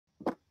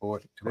Or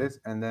this,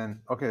 and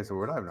then okay, so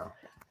we're live now.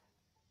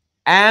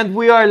 And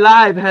we are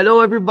live.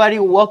 Hello, everybody.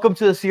 Welcome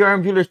to the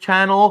CRM Jewelers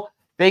channel.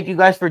 Thank you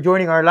guys for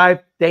joining our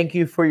live. Thank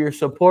you for your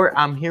support.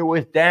 I'm here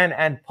with Dan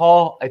and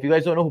Paul. If you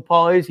guys don't know who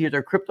Paul is, he's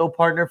our crypto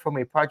partner from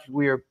a project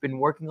we have been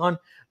working on,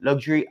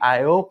 Luxury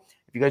IO.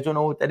 If you guys don't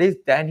know what that is,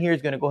 Dan here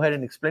is going to go ahead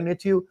and explain it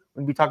to you.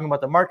 We're going to be talking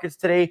about the markets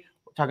today.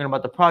 We're talking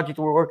about the project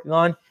we're working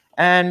on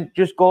and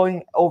just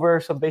going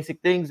over some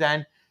basic things.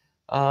 And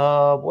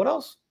what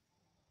else?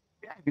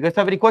 Yeah, if you guys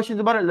have any questions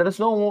about it, let us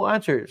know and we'll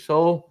answer it.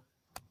 So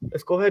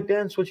let's go ahead,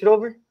 Dan. Switch it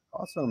over.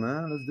 Awesome,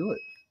 man. Let's do it.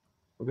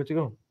 We're good to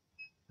go.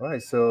 All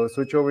right, so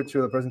switch over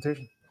to the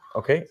presentation.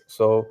 Okay,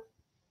 so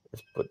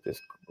let's put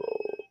this. Go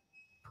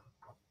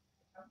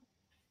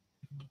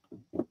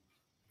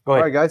All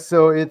ahead. right, guys.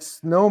 So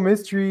it's no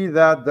mystery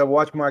that the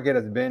watch market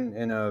has been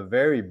in a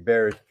very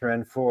bearish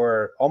trend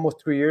for almost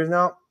 2 years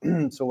now.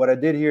 So what I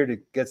did here to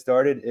get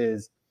started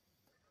is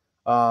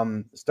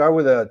start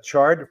with a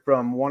chart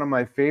from one of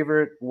my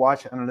favorite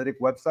watch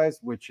analytic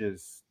websites, which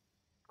is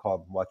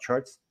called Watch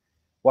Charts.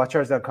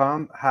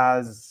 Watchcharts.com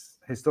has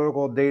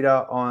historical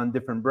data on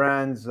different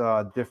brands,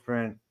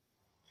 different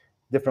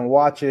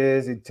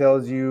watches. It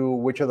tells you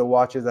which of the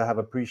watches that have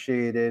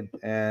appreciated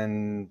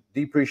and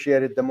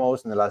depreciated the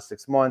most in the last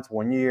 6 months,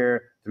 1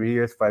 year, 3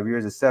 years, 5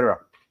 years, etc.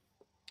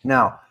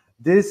 Now,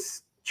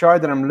 this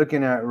chart that I'm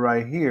looking at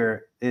right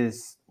here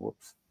is,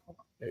 whoops,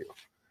 there you go.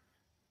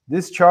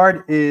 This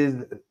chart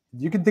is,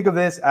 you can think of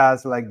this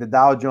as like the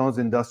Dow Jones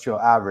Industrial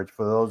Average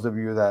for those of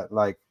you that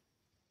like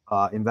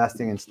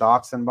investing in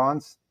stocks and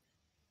bonds.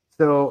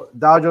 So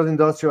Dow Jones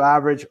Industrial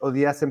Average or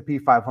the S&P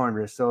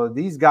 500. So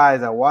these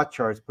guys at Watch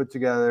Charts put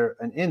together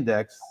an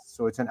index.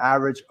 So it's an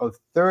average of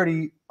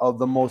 30 of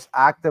the most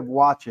active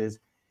watches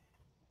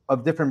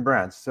of different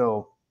brands.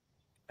 So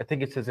I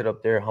think it says it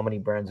up there how many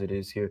brands it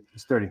is here.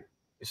 it's 30.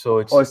 So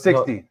it's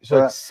 60. No,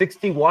 so it's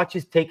 60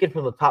 watches taken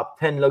from the top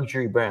 10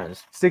 luxury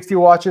brands. 60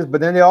 watches, but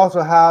then they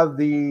also have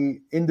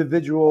the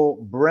individual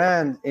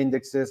brand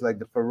indexes like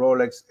the for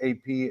Rolex,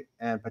 AP,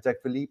 and Patek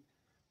Philippe,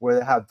 where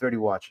they have 30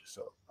 watches.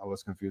 So I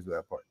was confused with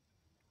that part.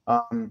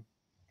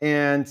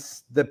 And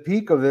the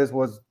peak of this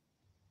was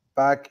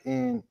back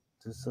in,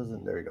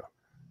 there you go,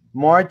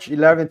 March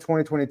 11,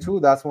 2022.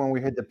 That's when we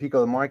hit the peak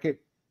of the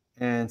market.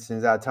 And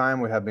since that time,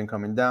 we have been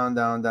coming down,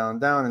 down, down,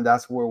 down. And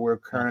that's where we're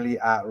currently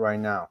at right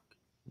now,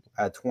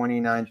 at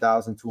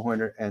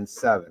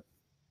 29,207.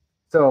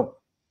 So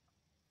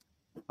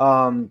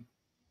a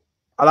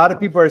lot of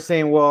people are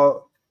saying,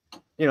 well,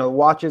 you know,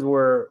 watches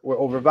were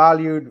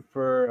overvalued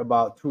for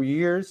about 2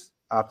 years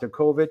after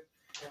COVID.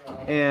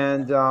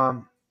 And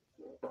yeah,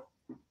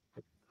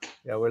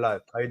 we're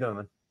live. How you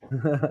doing,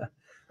 man?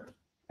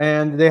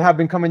 And they have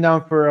been coming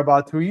down for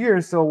about 2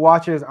 years. So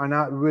watches are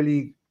not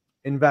really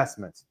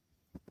investments.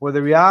 Well,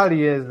 the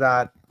reality is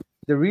that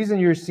the reason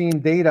you're seeing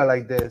data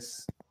like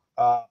this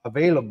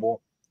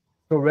available,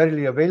 so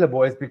readily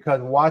available, is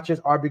because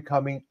watches are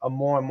becoming a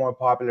more and more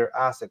popular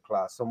asset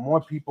class. So more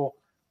people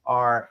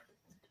are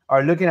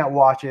looking at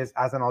watches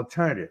as an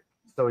alternative.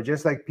 So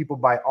just like people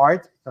buy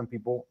art, some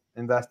people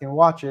invest in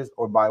watches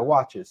or buy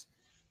watches,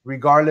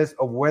 regardless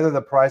of whether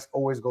the price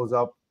always goes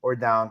up or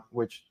down,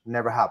 which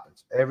never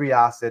happens. Every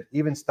asset,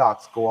 even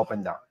stocks, go up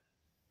and down.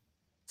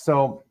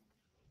 So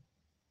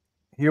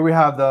here we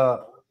have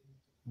the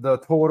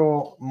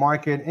total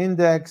market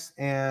index,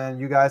 and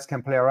you guys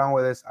can play around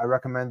with this. I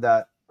recommend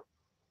that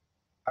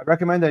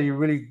you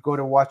really go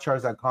to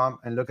watchcharts.com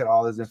and look at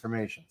all this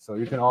information. So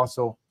you can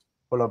also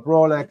pull up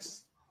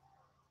Rolex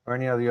or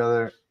any of the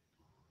other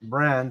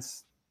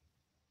brands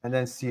and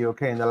then see,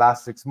 okay, in the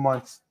last 6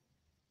 months,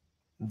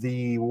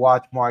 the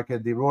watch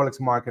market, the Rolex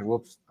market,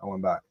 whoops, I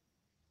went back.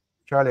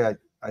 Charlie,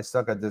 I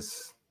suck at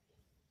this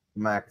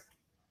Mac.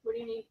 What do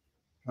you need?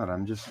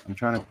 I'm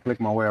trying to click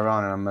my way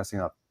around and I'm messing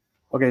up.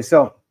 Okay,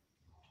 so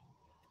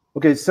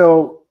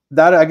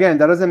that, again,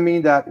 that doesn't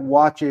mean that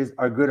watches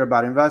are good or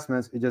bad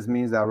investments. It just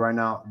means that right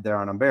now they're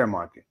on a bear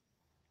market.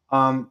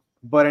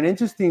 But an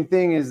interesting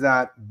thing is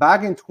that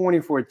back in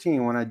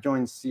 2014, when I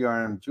joined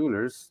CRM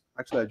Jewelers,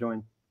 actually I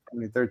joined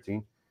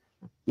 2013,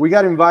 we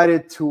got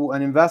invited to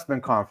an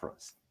investment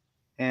conference,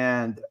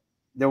 and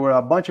there were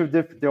a bunch of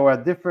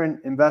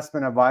different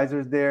investment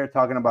advisors there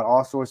talking about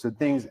all sorts of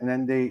things, and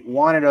then they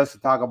wanted us to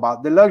talk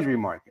about the luxury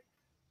market.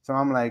 So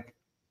I'm like,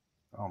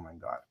 oh my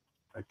God,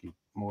 I keep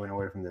moving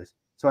away from this.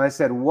 So I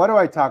said, what do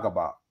I talk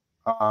about?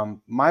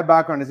 My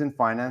background is in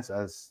finance,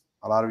 as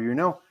a lot of you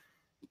know.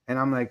 And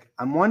I'm like,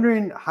 I'm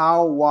wondering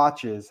how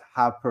watches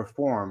have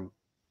performed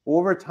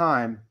over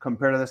time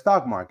compared to the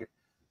stock market.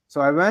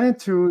 So I ran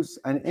into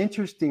an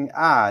interesting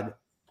ad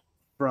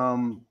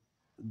from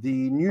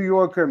the New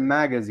Yorker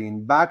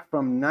magazine back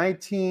from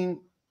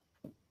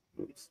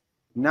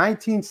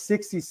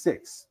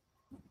 1966.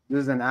 This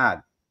is an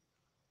ad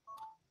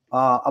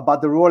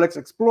about the Rolex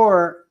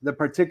Explorer. The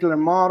particular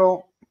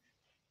model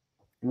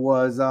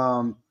was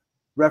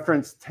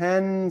reference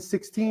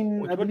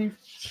 1016, I believe.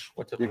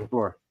 What's the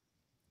Explorer.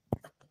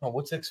 Oh,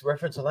 what's the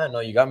reference on that? No,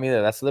 you got me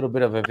there. That's a little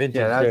bit of a vintage.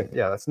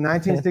 Yeah, that's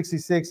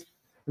 1966.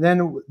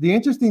 Then the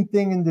interesting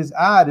thing in this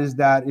ad is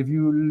that if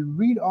you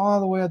read all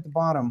the way at the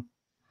bottom,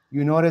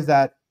 you notice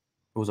that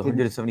It was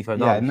 $175.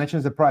 yeah, it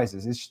mentions the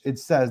prices. It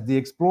says the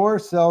Explorer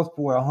sells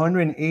for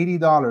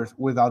 $180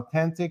 with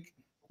authentic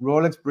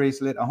Rolex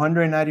bracelet,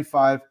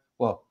 195.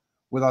 Well,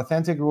 with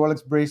authentic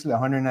Rolex bracelet,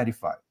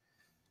 195.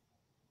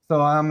 So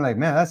I'm like,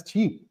 man, that's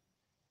cheap.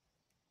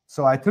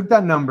 So I took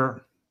that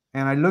number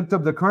and I looked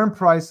up the current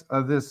price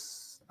of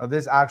this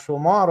actual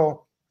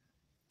model.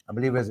 I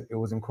believe it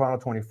was in Chrono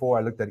 24.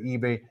 I looked at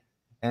eBay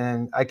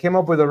and I came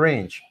up with a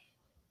range.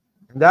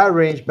 And that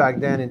range back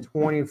then in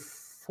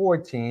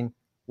 2014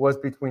 was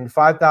between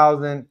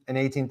 $5,000 and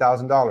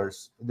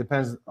 $18,000. It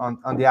depends on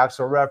the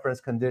actual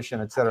reference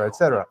condition, et cetera, et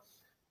cetera.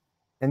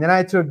 And then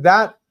I took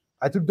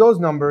those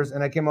numbers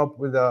and I came up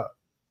with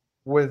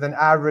an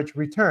average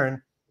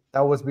return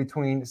that was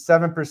between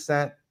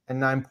 7%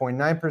 and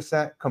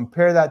 9.9%.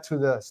 Compare that to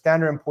the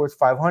Standard & Poor's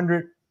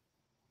 500,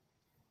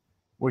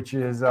 which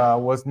was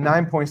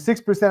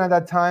 9.6% at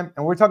that time,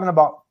 and we're talking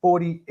about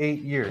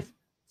 48 years.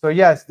 So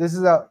yes, this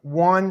is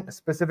one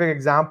specific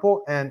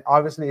example, and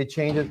obviously it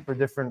changes for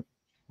different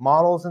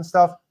models and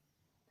stuff.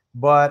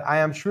 But I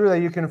am sure that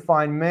you can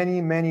find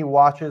many, many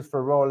watches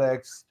for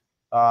Rolex,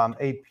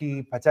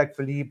 AP, Patek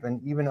Philippe,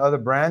 and even other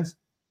brands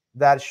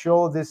that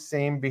show this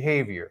same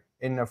behavior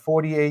in a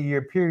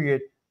 48-year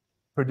period,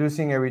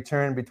 producing a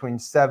return between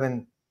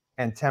 7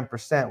 and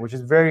 10%, which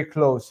is very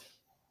close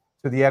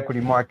to the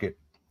equity market,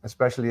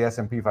 especially the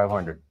S&P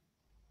 500.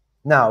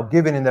 Now,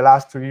 given in the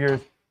last 2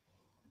 years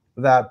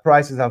that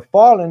prices have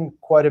fallen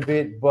quite a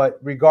bit, but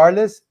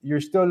regardless, you're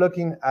still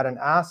looking at an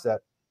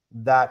asset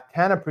that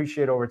can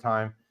appreciate over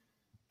time.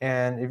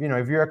 And if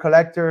you're a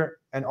collector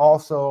and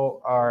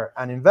also are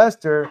an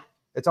investor,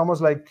 it's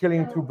almost like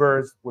killing two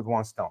birds with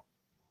one stone.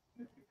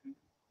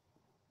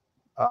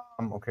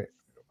 Okay,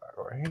 go back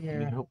over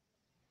here.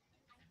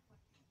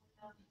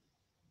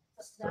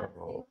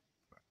 So,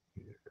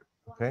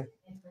 okay.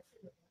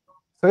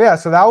 So yeah,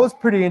 so that was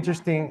pretty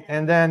interesting,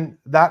 and then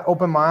that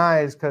opened my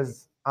eyes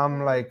because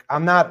I'm like,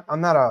 I'm not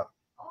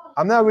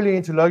really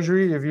into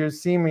luxury. If you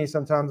see me,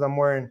 sometimes I'm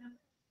wearing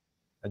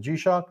a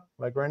G-Shock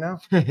like right now,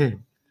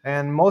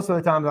 and most of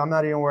the times I'm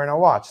not even wearing a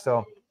watch.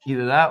 So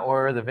either that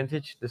or the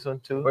vintage, this one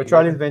too. Or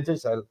Charlie's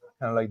vintage, I kind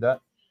of like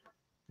that.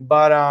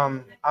 But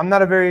I'm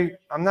not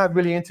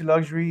really into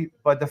luxury.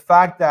 But the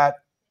fact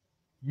that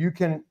you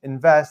can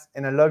invest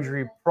in a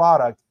luxury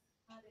product,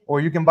 or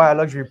you can buy a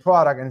luxury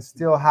product and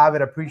still have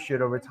it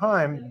appreciate over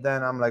time,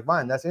 then I'm like,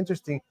 man, that's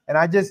interesting. And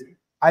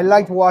I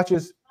liked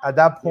watches at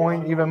that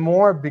point even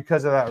more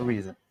because of that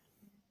reason.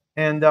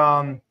 And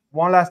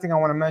one last thing I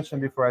want to mention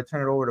before I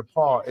turn it over to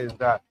Paul is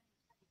that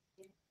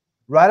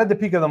right at the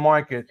peak of the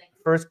market,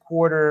 first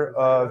quarter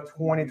of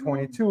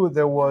 2022,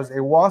 there was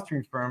a Wall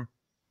Street firm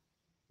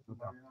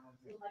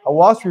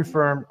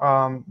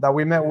that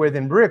we met with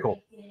in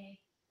Brickell.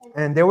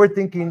 And they were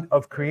thinking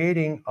of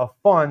creating a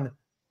fund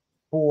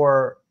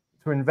to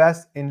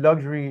invest in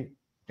luxury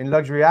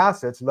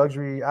assets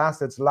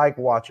like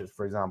watches,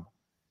 for example.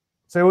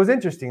 So it was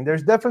interesting.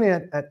 There's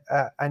definitely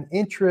an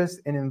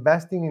interest in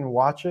investing in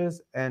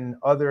watches and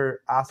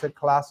other asset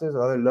classes,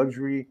 other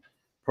luxury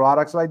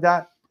products like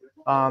that,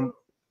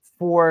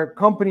 for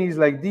companies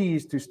like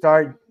these to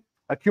start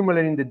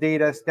accumulating the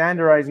data,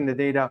 standardizing the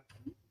data.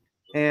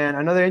 And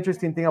another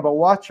interesting thing about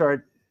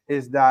WatchChart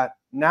is that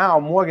now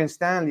Morgan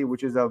Stanley,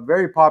 which is a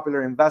very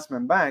popular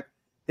investment bank,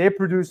 they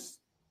produce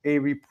a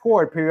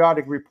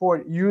periodic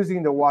report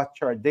using the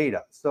WatchChart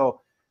data. So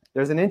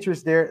there's an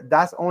interest there.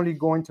 That's only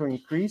going to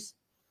increase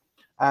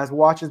as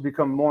watches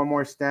become more and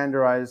more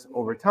standardized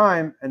over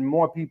time and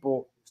more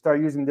people start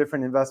using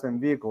different investment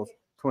vehicles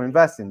to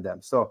invest in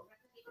them. So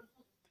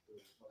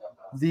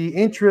the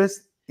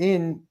interest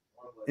in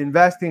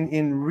investing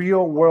in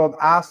real world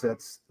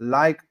assets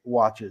like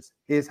watches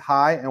is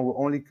high and will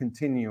only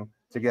continue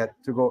to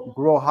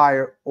grow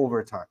higher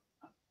over time.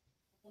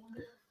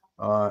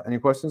 Any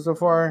questions so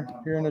far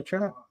here in the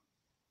chat?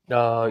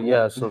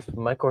 Yeah. So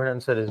Michael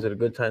Hernandez said, "Is it a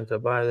good time to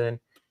buy then?"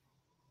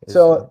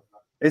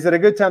 Is it a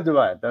good time to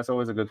buy it? That's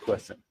always a good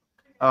question.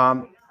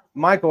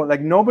 Michael,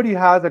 like nobody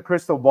has a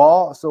crystal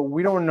ball, so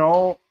we don't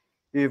know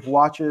if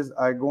watches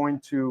are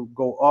going to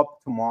go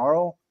up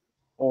tomorrow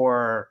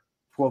or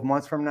 12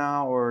 months from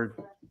now or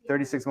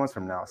 36 months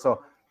from now.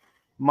 So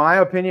my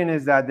opinion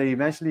is that they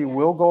eventually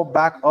will go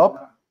back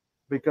up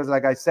because,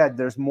 like I said,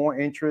 there's more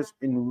interest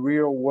in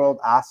real world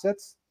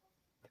assets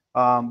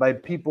by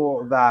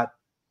people that,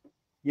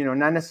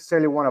 not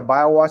necessarily want to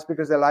buy a watch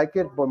because they like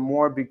it, but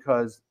more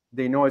because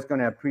they know it's going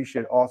to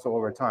appreciate also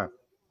over time.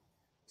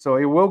 So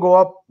it will go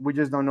up. We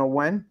just don't know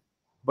when,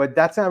 but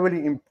that's not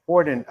really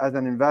important as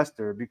an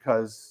investor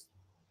because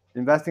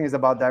investing is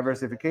about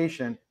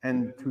diversification.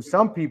 And to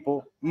some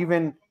people,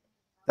 even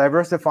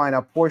diversifying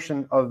a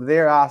portion of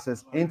their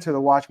assets into the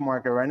watch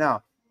market right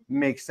now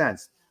makes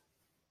sense.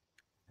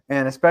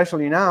 And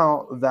especially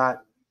now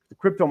that the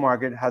crypto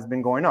market has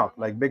been going up,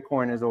 like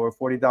Bitcoin is over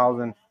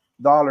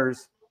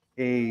 $40,000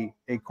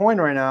 a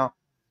coin right now.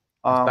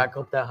 It's back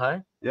up that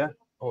high? Yeah.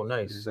 Oh,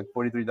 nice. It's like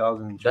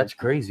 43,000. That's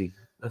crazy.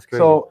 That's crazy.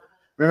 So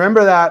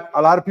remember that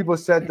a lot of people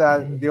said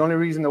that the only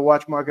reason the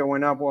watch market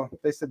went up, well,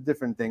 they said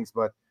different things,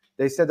 but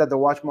they said that the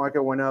watch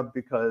market went up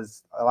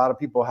because a lot of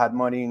people had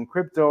money in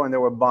crypto and they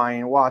were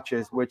buying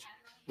watches, which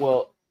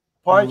Well,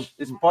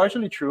 is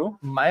partially true.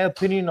 my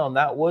opinion on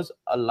that was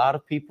a lot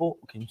of people.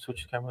 Can you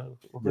switch the camera?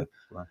 Yeah.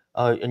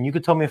 And you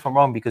could tell me if I'm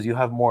wrong because you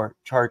have more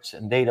charts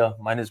and data.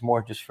 Mine is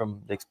more just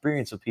from the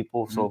experience of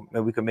people. So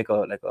maybe we could make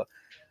an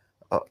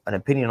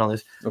opinion on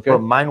this. Okay. But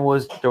mine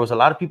was there was a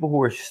lot of people who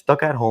were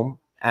stuck at home,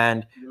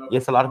 and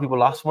yes, a lot of people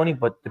lost money.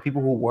 But the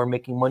people who were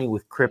making money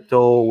with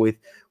crypto, with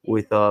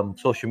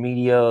social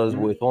medias,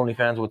 with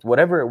OnlyFans, with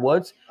whatever it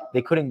was,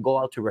 they couldn't go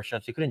out to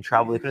restaurants, they couldn't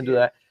travel, they couldn't do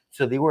that.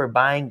 So they were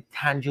buying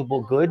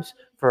tangible goods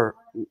for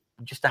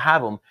just to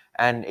have them.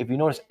 And if you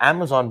notice,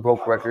 Amazon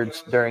broke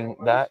records during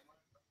that.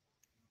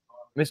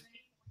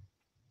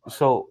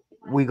 So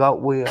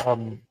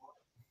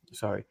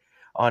sorry,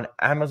 on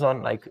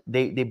Amazon, like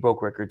they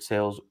broke record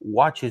sales.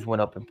 Watches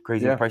went up in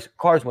crazy price.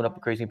 Cars went up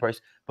in crazy price.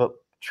 But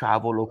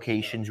travel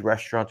locations,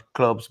 restaurants,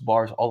 clubs,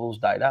 bars, all those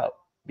died out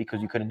because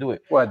you couldn't do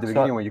it. Well, at the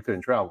beginning when you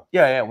couldn't travel.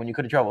 Yeah, when you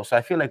couldn't travel. So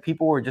I feel like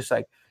people were just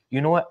like,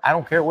 you know what? I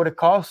don't care what it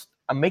costs.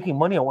 I'm making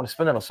money. I want to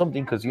spend it on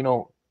something because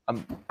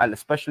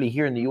especially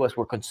here in the U.S.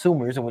 we're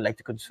consumers and we like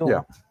to consume.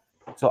 Yeah.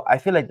 So I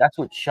feel like that's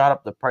what shot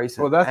up the prices.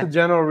 Well, that's the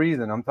general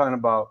reason. I'm talking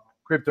about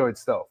crypto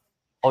itself.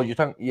 Oh, you're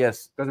talking,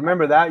 yes. Because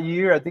remember that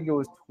year, I think it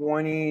was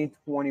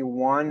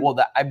 2021. Well,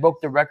 I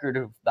broke the record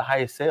of the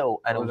highest sale,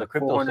 and it was a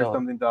crypto sale.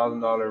 $400-something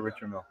thousand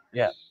Richard Mille.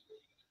 Yeah.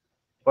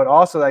 But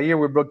also that year,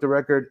 we broke the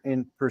record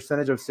in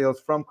percentage of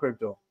sales from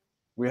crypto.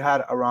 We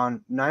had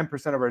around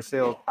 9% of our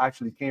sales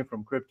actually came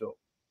from crypto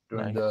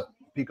during the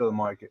peak of the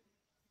market.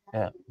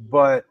 Yeah.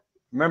 But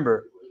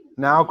remember,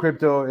 now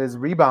crypto is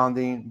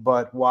rebounding,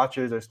 but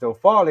watches are still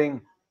falling.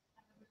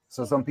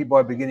 So some people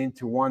are beginning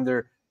to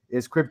wonder,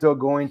 is crypto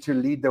going to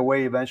lead the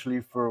way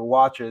eventually for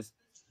watches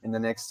in the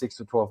next 6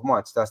 to 12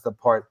 months? That's the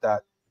part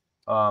that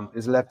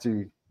is left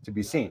to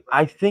be seen.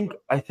 I think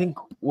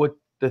what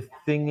the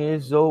thing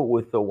is, though,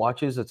 with the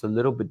watches that's a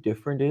little bit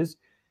different is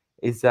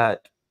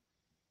that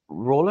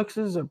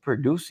Rolexes are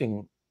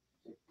producing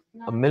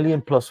 1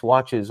 million plus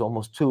watches,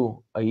 almost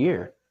 2 a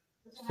year.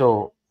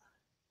 So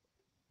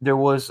there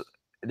was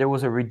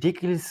a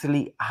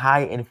ridiculously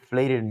high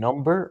inflated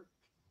number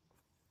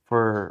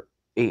for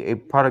a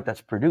product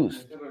that's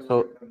produced.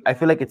 So I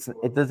feel like it's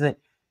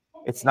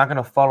not going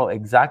to follow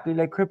exactly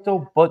like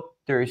crypto, but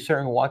there are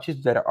certain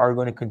watches that are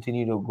going to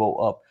continue to go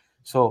up.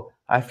 So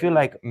I feel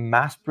like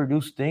mass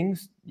produced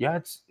things,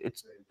 it's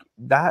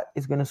that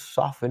is going to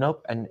soften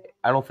up, and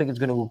I don't think it's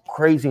going to go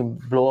crazy and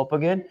blow up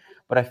again.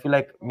 But I feel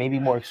like maybe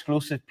more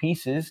exclusive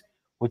pieces,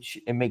 which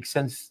it makes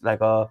sense,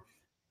 like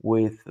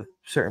with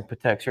certain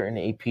Patek, certain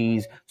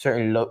APs,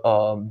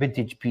 certain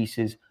vintage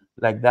pieces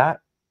like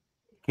that,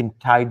 can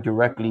tie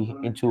directly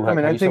into. I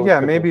mean, I think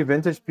maybe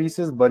vintage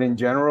pieces, but in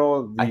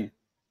general, I think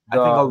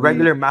a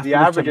regular the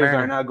averages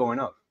are not going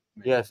up.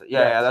 Yes,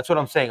 yeah, that's what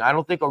I'm saying. I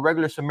don't think a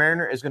regular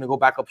Submariner is going to go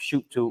back up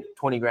shoot to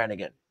 20 grand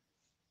again.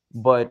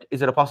 But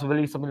is it a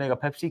possibility something like a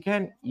Pepsi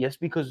can? Yes,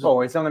 because it's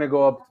not going to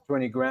go up to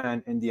 20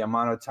 grand in the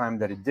amount of time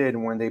that it did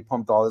when they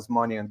pumped all this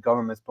money and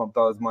governments pumped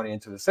all this money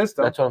into the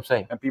system. That's what I'm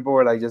saying. And people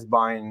were like just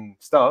buying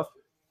stuff,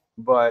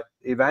 but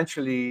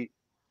eventually,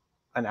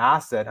 an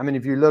asset. I mean,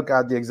 if you look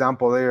at the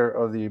example there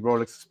of the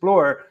Rolex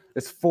Explorer,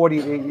 it's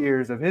 48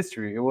 years of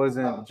history. It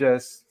wasn't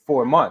just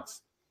 4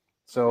 months.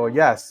 So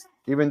yes,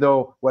 even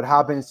though what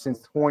happened since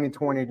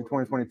 2020 to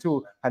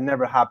 2022 had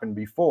never happened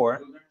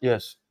before.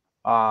 Yes.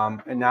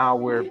 And now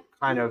we're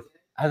kind of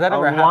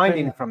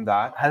unwinding from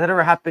that. Has that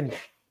ever happened?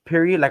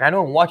 Period. Like I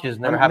know in watches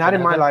never happened. Not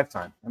in my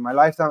lifetime. In my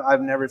lifetime,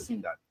 I've never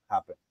seen that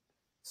happen.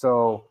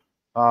 So,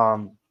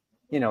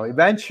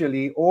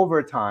 eventually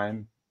over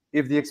time,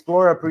 if the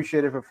Explorer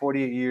appreciated for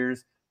 48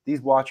 years, these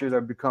watches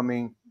are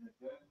becoming,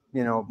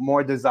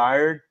 more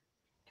desired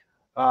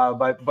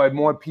by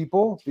more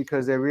people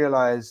because they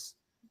realize,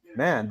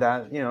 man,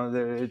 that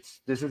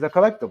this is a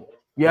collectible.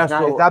 Yeah, it's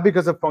not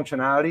because of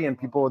functionality, and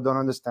people don't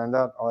understand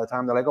that all the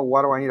time. They're like, oh,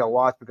 why do I need a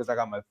watch? Because I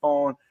got my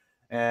phone,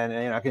 and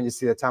I can just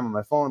see the time on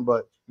my phone.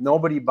 But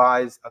nobody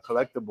buys a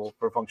collectible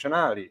for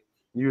functionality,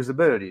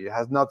 usability. It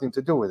has nothing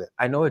to do with it.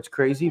 I know it's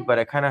crazy, but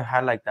I kind of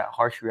had like that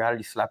harsh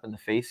reality slap in the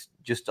face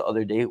just the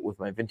other day with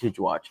my vintage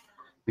watch,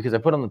 because I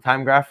put on the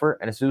time grapher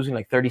and it's losing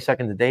like 30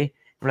 seconds a day.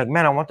 I'm like,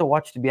 man, I want the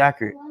watch to be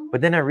accurate. But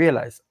then I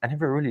realized I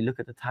never really look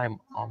at the time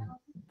on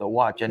the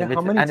watch. And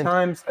how many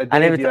times a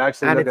day do you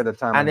actually look at the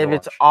time? And if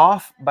it's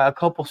off by a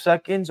couple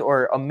seconds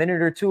or a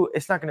minute or two,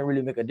 it's not going to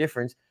really make a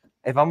difference.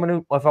 If I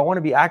want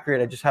to be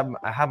accurate,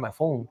 I have my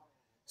phone.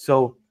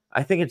 So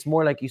I think it's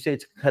more like you say,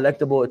 it's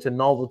collectible, it's a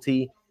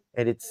novelty,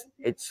 and it's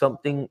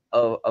something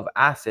of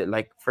asset.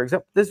 Like, for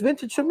example, this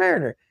vintage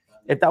Submariner.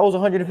 If that was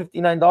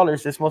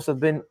 $159, this must have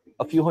been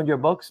a few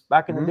 $100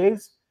 back in the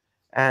days.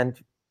 And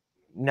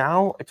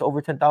now it's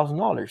over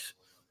 $10,000.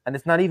 And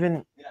it's not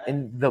even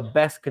in the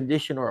best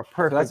condition or a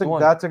perfect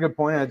one. That's a good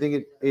point. I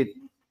think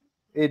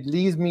it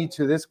leads me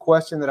to this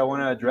question that I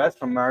want to address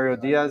from Mario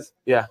Diaz.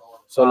 Yeah.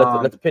 So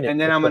let's pin it. And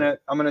then I'm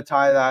gonna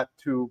tie that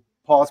to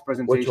Paul's Which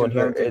presentation. one Let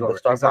here? him take The over.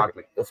 stock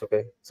Exactly. market? That's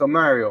okay. So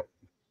Mario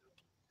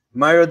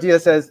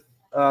Diaz says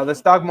the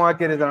stock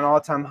market is at an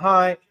all-time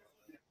high,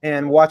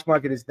 and watch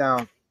market is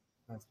down.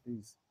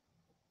 Please.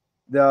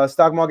 The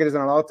stock market is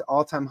at an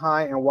all-time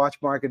high, and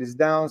watch market is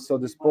down. So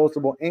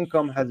disposable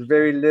income has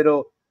very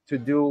little to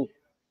do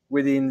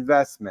with the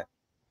investment.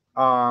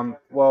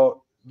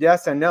 Well,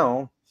 yes and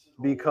no,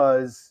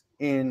 because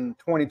in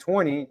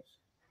 2020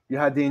 you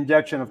had the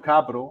injection of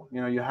capital.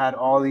 You know, you had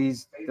all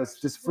this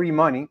free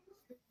money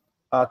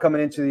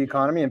coming into the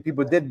economy, and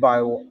people did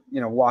buy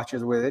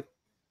watches with it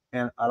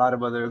and a lot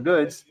of other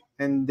goods,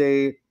 and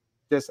they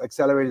just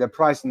accelerated the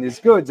price in these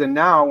goods. And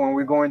now when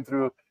we're going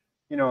through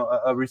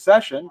a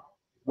recession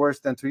worse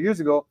than 2 years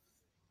ago,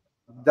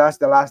 that's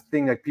the last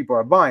thing that people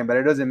are buying. But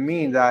it doesn't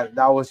mean that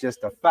that was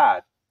just a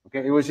fad.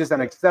 Okay, it was just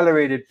an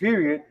accelerated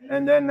period,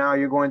 and then now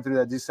you're going through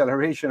the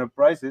deceleration of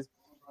prices.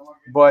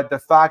 But the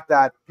fact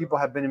that people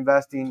have been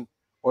investing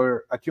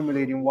or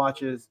accumulating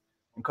watches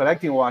and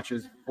collecting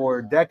watches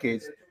for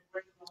decades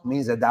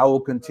means that that will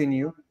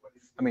continue.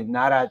 I mean,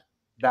 not at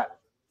that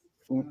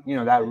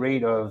that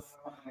rate of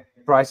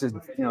prices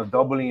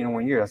doubling in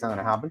 1 year. That's not going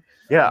to happen.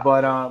 Yeah.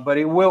 But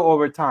it will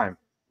over time.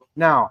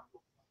 Now,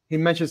 he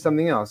mentioned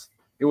something else.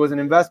 It was an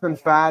investment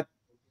fad.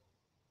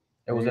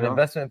 It was an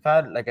investment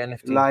fad like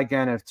NFT. Like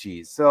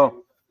NFTs.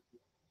 So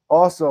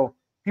also,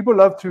 people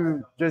love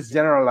to just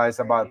generalize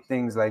about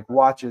things like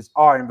watches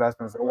are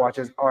investments or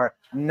watches are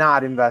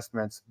not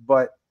investments,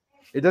 but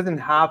it doesn't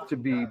have to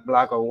be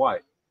black or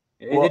white.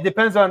 It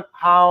depends on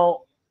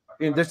how.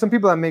 There's some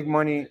people that make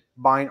money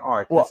buying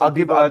art. Well, I'll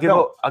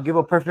give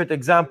a perfect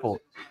example.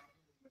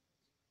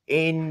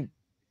 In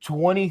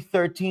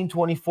 2013,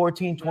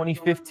 2014,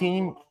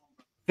 2015,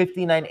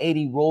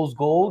 5980 rose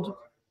gold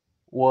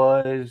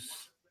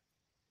was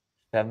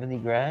 70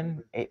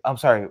 grand. I'm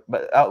sorry,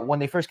 but when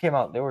they first came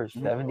out, they were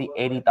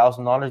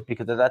 $70,000-$80,000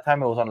 because at that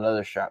time it was on a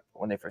leather strap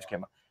when they first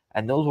came out,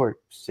 and those were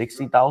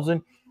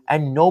 60,000.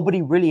 And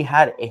nobody really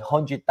had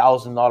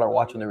 $100,000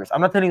 watch on their wrist.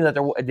 I'm not telling you that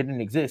it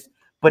didn't exist,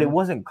 but it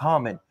wasn't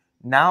common.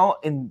 Now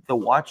in the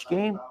watch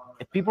game,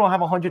 if people don't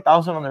have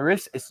 100,000 on their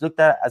wrist, it's looked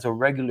at as a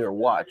regular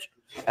watch,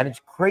 and it's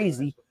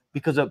crazy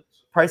because the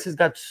prices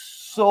got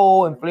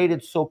so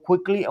inflated so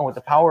quickly, and with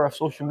the power of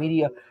social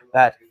media,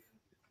 that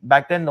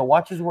back then the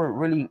watches weren't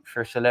really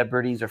for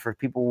celebrities or for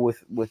people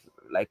with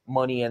like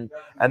money, and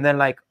then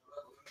like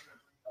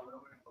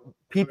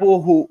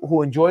people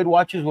who enjoyed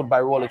watches would buy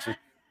Rolexes.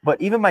 But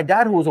even my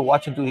dad, who was a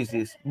watch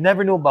enthusiast,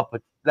 never knew about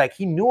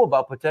he knew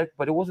about Patek,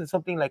 but it wasn't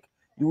something like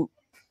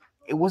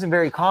it wasn't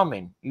very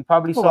common. You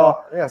probably saw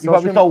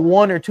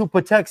one or two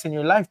Pateks in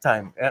your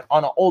lifetime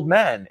on an old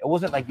man. It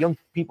wasn't like young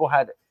people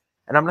had,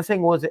 and I'm not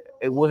saying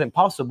it wasn't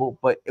possible,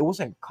 but it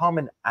wasn't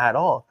common at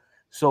all.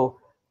 So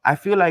I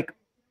feel like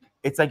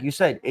it's like you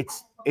said,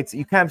 it's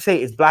you can't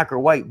say it's black or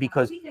white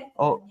because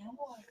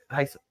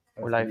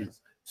we're live.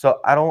 So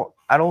I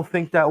don't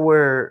think that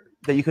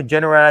you can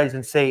generalize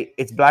and say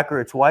it's black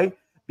or it's white,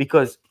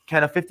 because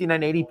can a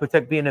 5980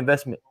 Patek be an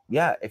investment?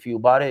 Yeah, if you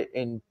bought it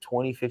in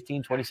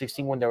 2015,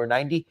 2016 when they were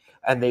 90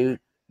 and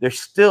they're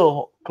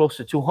still close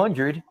to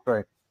 200,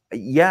 right?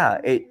 Yeah,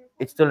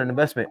 it's still an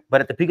investment.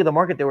 But at the peak of the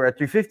market, they were at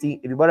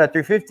 350. If you bought it at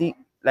 350,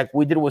 like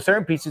we did with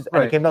certain pieces,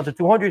 and it came down to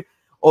 200,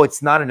 oh,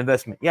 it's not an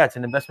investment. Yeah, it's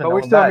an investment. But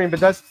we're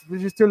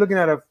still looking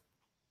at a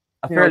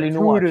fairly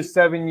new 2 to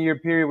 7 year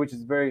period, which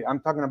is I'm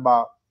talking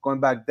about going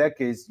back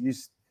decades.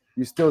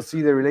 You still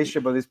see the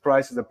relationship of these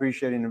prices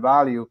appreciating in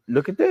value.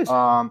 Look at this.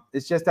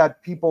 It's just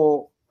that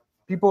people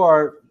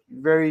are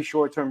very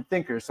short-term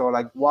thinkers. So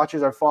like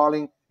watches are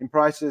falling in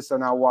prices, so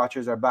now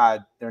watches are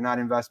bad. They're not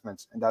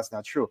investments, and that's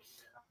not true.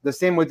 The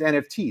same with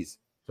NFTs.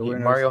 So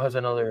Mario has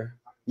another.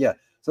 Yeah.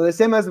 So the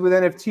same as with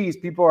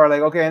NFTs, people are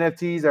like, okay,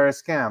 NFTs are a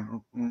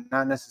scam.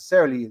 Not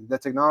necessarily. The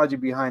technology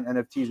behind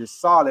NFTs is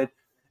solid,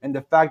 and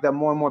the fact that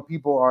more and more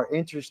people are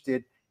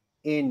interested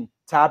in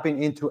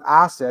tapping into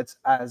assets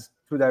as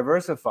to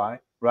diversify,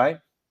 right?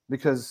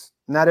 Because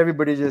not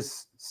everybody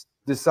just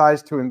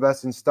decides to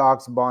invest in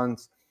stocks,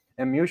 bonds,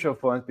 and mutual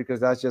funds because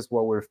that's just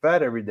what we're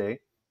fed every day,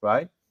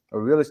 right?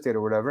 Or real estate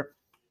or whatever.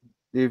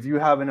 If you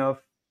have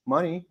enough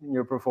money in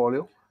your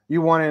portfolio,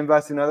 you want to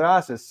invest in other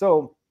assets.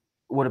 So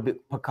would a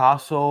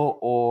Picasso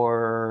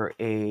or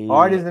a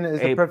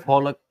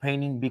Pollock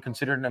painting be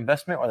considered an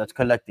investment, or that's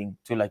collecting,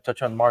 to like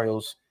touch on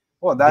Mario's?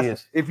 Well,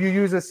 that's if you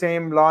use the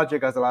same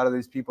logic as a lot of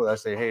these people that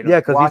say, "Hey,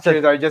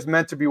 watches are just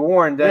meant to be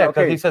worn." Then,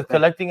 because he says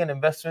collecting and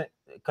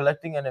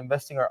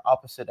investing are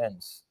opposite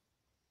ends.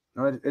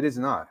 No, it is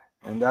not,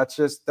 and that's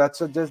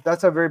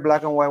a very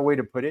black and white way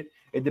to put it.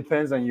 It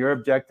depends on your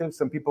objective.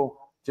 Some people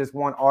just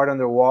want art on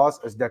their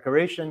walls as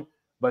decoration,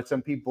 but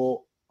some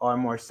people are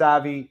more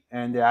savvy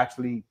and they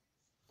actually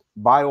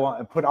buy one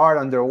and put art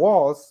on their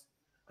walls.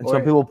 And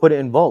some people put it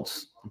in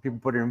vaults. People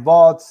put it in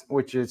vaults,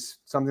 which is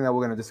something that we're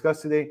going to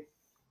discuss today.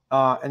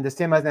 And the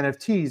same as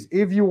NFTs,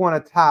 if you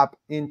want to tap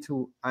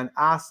into an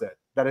asset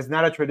that is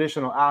not a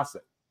traditional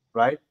asset,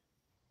 right?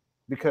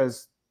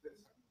 Because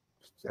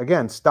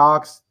again,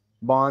 stocks,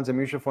 bonds, and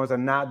mutual funds are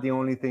not the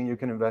only thing you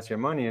can invest your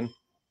money in.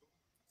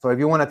 So if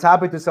you want to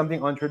tap into something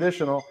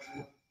untraditional,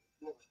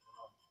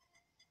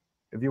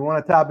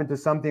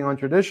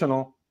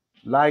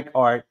 like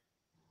art,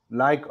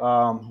 like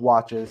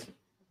watches,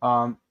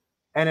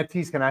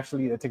 NFTs can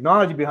actually, the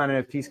technology behind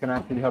NFTs can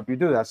actually help you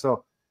do that.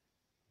 So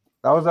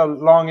that was a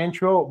long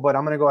intro, but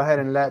I'm going to go ahead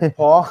and let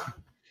Paul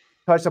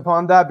touch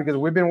upon that, because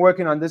we've been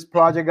working on this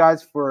project,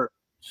 guys, for...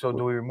 So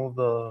do we remove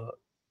the...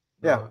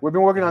 Yeah, we've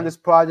been working on this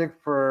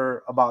project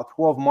for about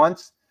 12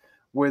 months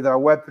with our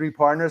Web3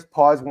 partners.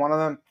 Paul is one of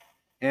them.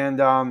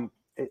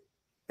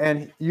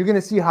 And you're going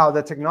to see how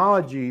the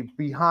technology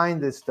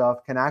behind this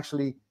stuff can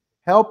actually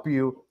help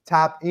you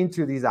tap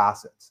into these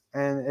assets.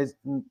 And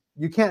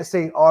you can't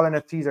say all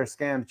NFTs are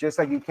scams, just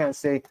like you can't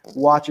say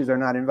watches are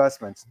not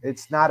investments.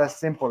 It's not as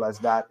simple as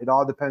that. It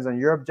all depends on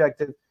your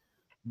objective.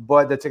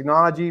 But the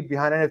technology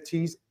behind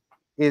NFTs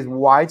is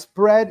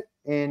widespread,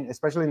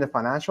 especially in the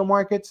financial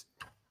markets.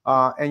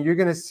 And you're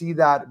going to see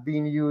that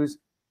being used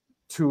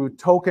to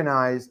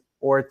tokenize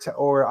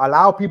or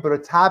allow people to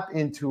tap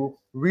into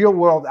real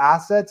world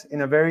assets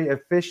in a very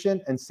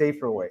efficient and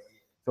safer way.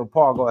 So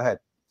Paul, go ahead,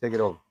 take it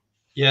over.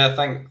 Yeah,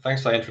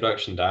 thanks for that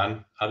introduction,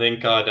 Dan. I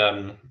think I'd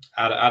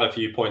add a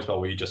few points about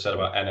what you just said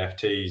about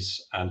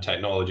NFTs and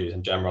technologies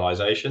and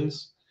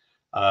generalizations.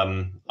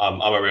 I'm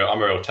a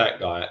real tech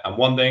guy, and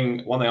one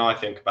thing I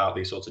think about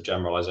these sorts of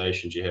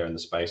generalizations you hear in the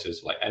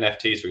spaces, like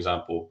NFTs, for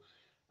example,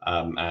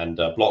 and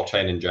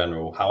blockchain in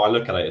general. How I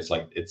look at it,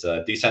 it's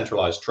a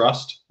decentralized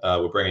trust.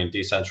 We're bringing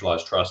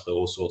decentralized trust to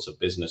all sorts of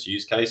business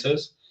use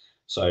cases.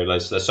 So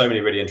there's so many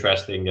really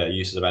interesting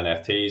uses of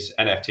NFTs.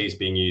 NFTs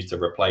being used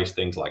to replace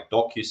things like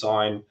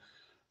DocuSign,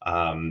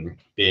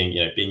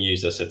 being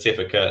used as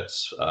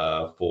certificates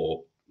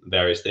for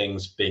various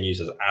things, being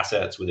used as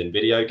assets within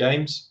video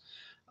games.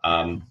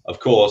 Of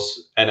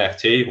course,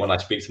 NFT. When I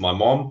speak to my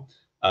mom,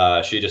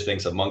 she just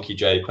thinks of monkey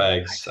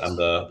JPEGs and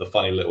the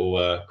funny little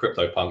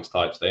CryptoPunks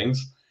type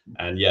things.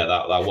 And yeah,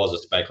 that was a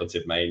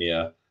speculative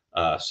mania,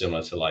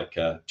 similar to like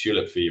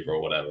tulip fever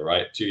or whatever,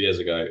 right? 2 years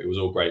ago, it was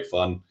all great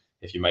fun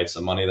if you made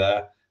some money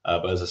there.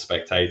 But as a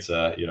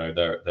spectator,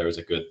 there is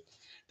a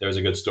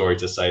good story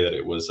to say that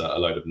it was a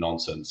load of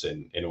nonsense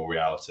in all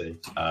reality.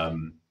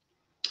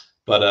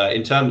 But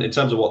in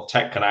terms of what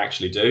tech can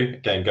actually do,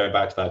 again, going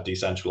back to that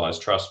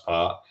decentralized trust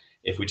part,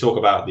 if we talk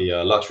about the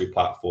luxury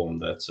platform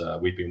that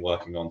we've been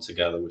working on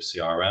together with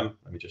CRM,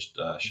 let me just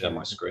share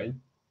my screen.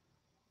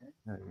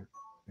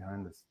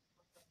 Behind us.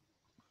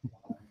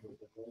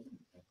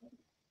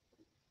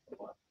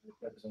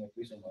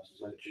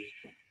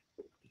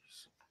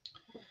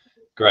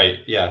 Great,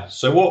 yeah.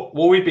 So what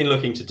we've been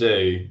looking to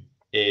do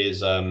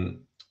is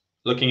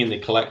looking in the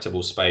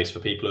collectible space for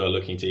people who are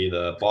looking to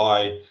either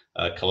buy,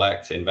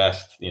 collect,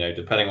 invest,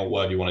 depending on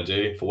what you want to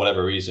do, for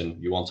whatever reason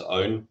you want to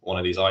own one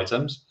of these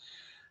items.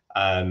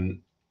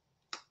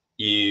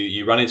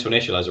 You run into an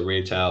issue as a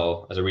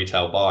retail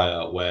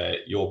buyer where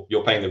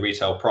you're paying the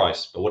retail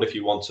price, but what if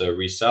you want to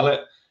resell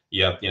it?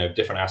 You have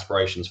different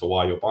aspirations for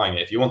why you're buying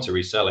it. If you want to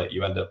resell it,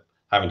 you end up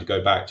having to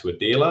go back to a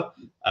dealer.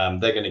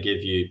 They're going to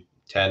give you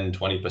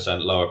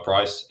 10-20% lower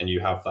price, and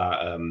you have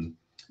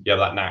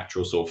that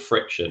natural sort of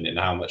friction in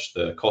how much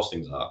the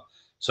costings are.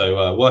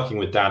 So working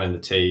with Dan and the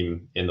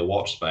team in the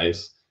watch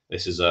space,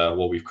 this is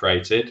what we've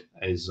created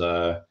is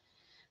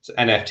it's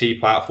an NFT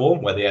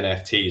platform where the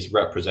NFTs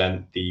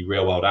represent the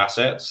real world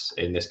assets,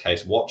 in this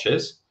case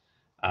watches.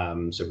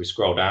 So if we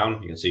scroll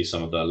down, you can see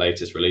some of the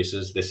latest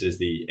releases. This is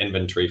the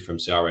inventory from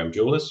CRM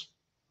Jewelers.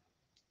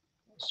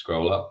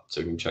 Scroll up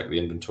so we can check the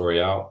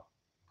inventory out.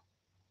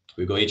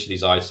 We've got each of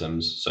these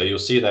items. So you'll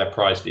see they're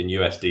priced in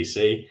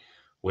USDC,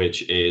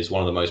 which is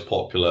one of the most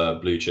popular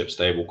blue chip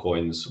stable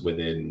coins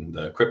within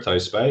the crypto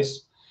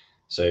space.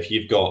 So if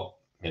you've got,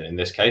 in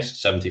this case,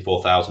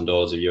 $74,000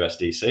 of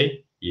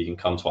USDC, you can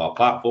come to our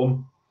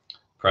platform,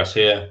 press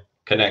here,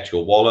 connect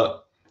your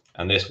wallet,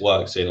 and this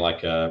works in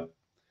like a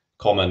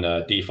common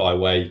DeFi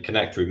way. You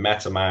connect through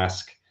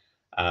MetaMask,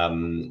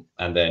 and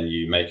then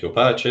you make your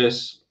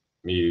purchase.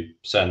 You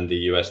send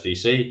the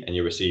USDC and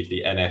you receive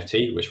the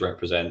NFT, which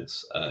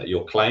represents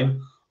your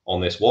claim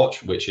on this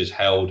watch, which is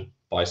held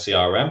by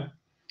CRM.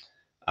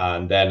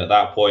 And then at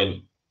that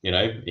point,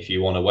 if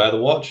you want to wear the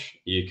watch,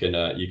 you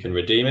can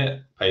redeem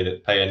it,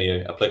 pay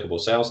any applicable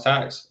sales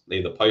tax,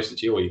 either post it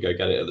to you or you go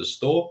get it at the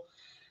store.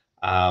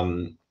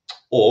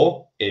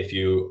 Or if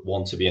you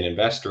want to be an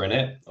investor in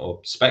it or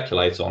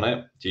speculate on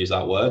it, to use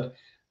that word,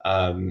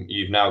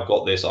 you've now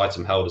got this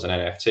item held as an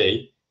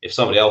NFT. If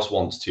somebody else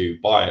wants to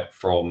buy it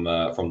from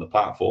the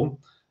platform,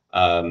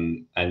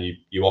 and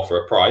you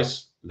offer a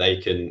price, they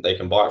can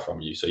buy it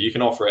from you. So you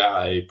can offer it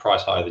at a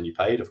price higher than you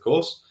paid, of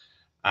course.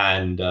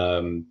 And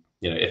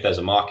if there's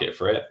a market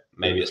for it,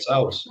 maybe it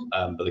sells.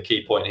 But the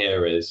key point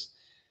here is,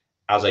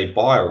 as a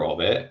buyer of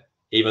it,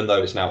 even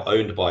though it's now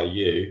owned by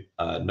you,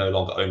 no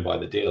longer owned by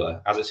the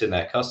dealer, as it's in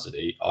their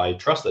custody, I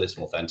trust that it's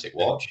an authentic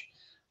watch.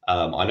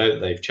 I know that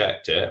they've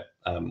checked it,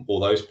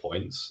 all those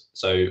points.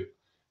 So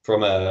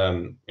from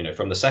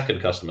the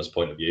second customer's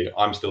point of view,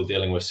 I'm still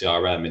dealing with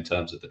CRM in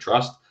terms of the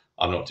trust.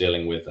 I'm not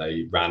dealing with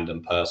a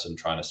random person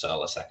trying to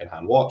sell a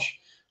secondhand watch,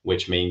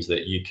 which means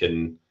that you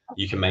can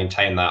you can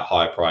maintain that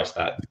higher price,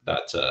 that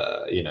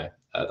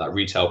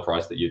retail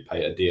price that you'd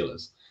pay at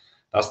dealers.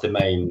 That's the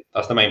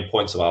main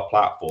points of our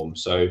platform.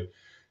 So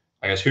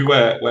I guess who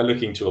we're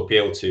looking to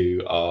appeal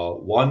to are,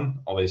 one,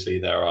 obviously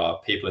there are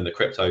people in the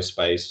crypto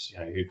space,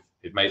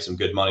 who've made some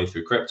good money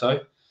through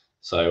crypto.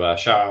 So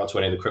shout out to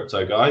any of the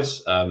crypto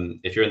guys.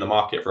 If you're in the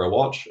market for a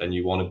watch and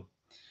you want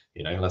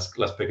to,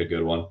 let's pick a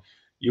good one.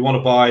 You want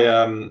to buy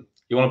a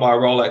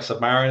Rolex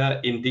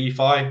Submariner in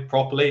DeFi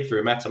properly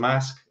through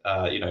MetaMask.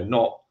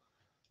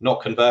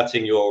 Not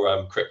converting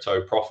your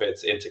crypto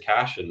profits into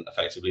cash and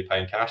effectively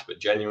paying cash, but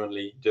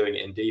genuinely doing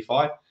it in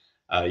DeFi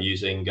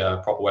using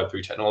proper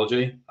Web3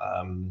 technology.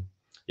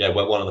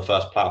 We're one of the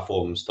first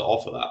platforms to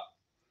offer that.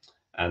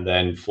 And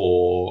then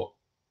for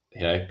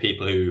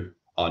people who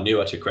are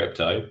newer to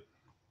crypto,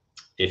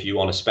 if you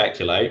want to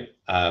speculate,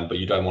 but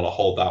you don't want to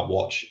hold that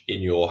watch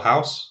in your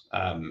house,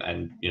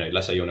 and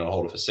let's say you want to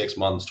hold it for 6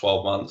 months,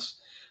 12 months,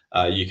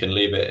 you can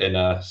leave it in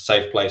a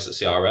safe place at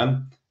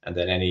CRM, and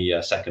then any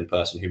second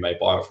person who may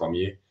buy it from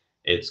you,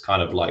 it's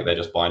kind of like they're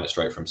just buying it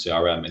straight from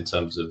CRM in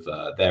terms of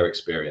their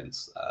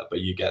experience, but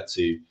you get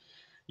to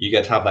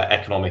have that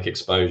economic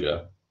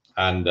exposure.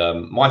 And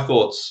my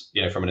thoughts,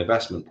 from an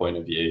investment point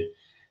of view,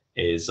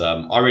 is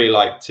I really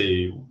like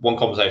to, one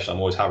conversation I'm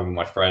always having with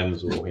my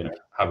friends, or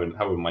having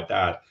with my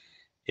dad,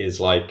 is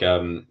like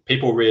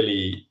people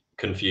really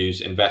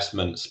confuse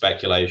investment,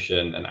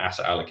 speculation, and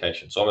asset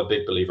allocation. So I'm a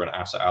big believer in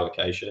asset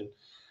allocation.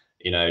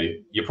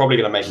 You're probably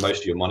going to make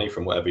most of your money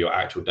from whatever your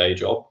actual day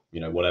job,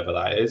 whatever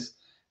that is,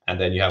 and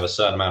then you have a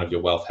certain amount of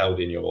your wealth held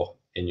in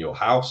your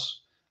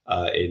house,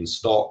 in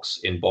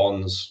stocks, in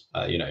bonds,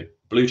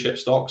 blue chip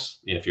stocks.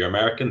 If you're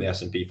American, the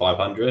S&P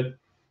 500.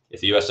 If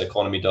the US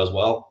economy does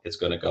well, it's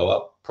going to go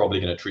up, probably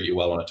going to treat you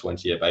well on a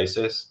 20-year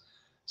basis.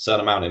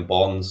 Certain amount in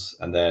bonds,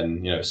 and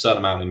then a certain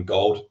amount in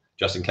gold,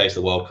 just in case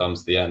the world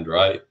comes to the end,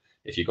 right?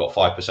 If you've got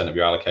 5% of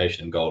your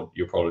allocation in gold,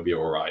 you'll probably be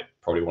all right.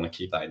 Probably want to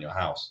keep that in your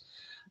house.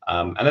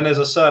 And then there's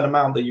a certain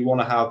amount that you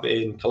want to have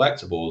in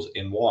collectibles,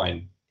 in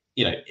wine,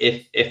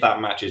 if that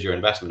matches your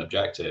investment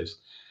objectives.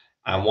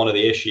 And one of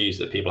the issues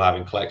that people have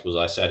in collectibles,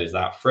 I said, is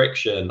that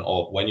friction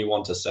of when you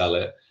want to sell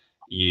it,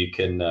 you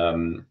can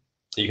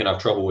have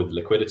trouble with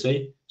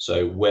liquidity.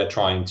 So we're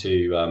trying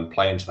to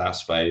play into that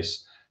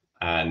space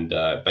and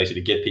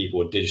basically give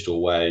people a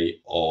digital way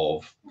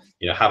of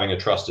having a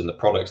trust in the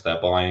products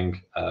they're buying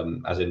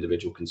as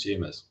individual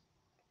consumers.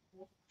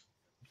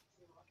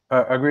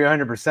 Agree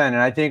 100%. And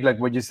I think, like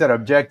what you said,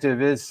 objective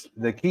is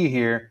the key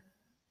here.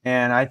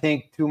 And I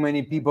think too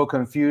many people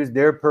confuse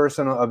their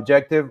personal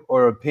objective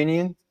or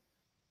opinion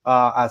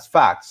as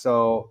facts.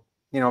 So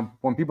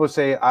when people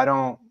say I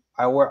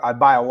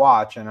buy a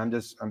watch, and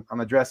I'm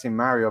addressing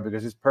Mario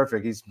because he's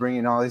perfect. He's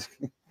bringing all these.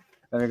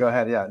 Let me go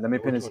ahead. Yeah, let me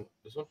pin this.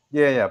 This one?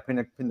 Yeah.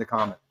 Pin the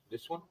comment.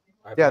 This one?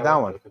 Yeah, that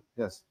one. Okay.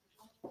 Yes.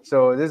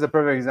 So this is a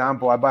perfect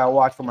example. I buy a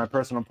watch for my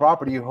personal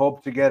property,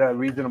 hope to get a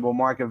reasonable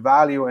market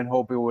value, and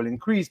hope it will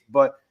increase,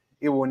 but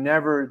it will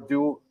never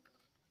do.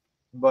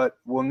 But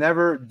will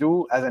never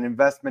do as an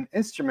investment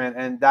instrument,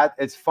 and that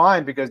it's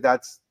fine because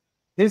that's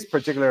his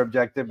particular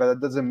objective. But that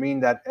doesn't mean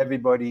that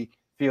everybody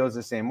feels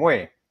the same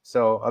way.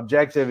 So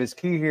objective is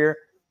key here.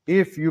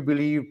 If you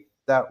believe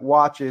that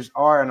watches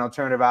are an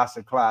alternative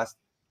asset class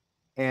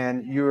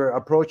and you're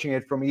approaching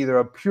it from either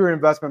a pure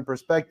investment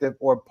perspective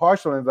or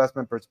partial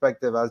investment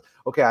perspective, as,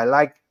 okay, I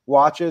like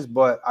watches,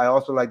 but I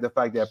also like the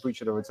fact that I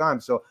appreciate it over time,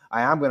 so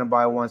I am going to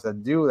buy ones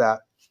that do that,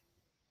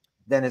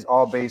 then it's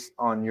all based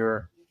on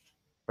your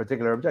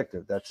particular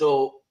objective. That's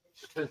so,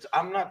 since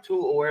I'm not too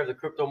aware of the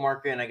crypto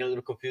market and I get a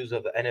little confused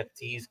of the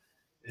NFTs,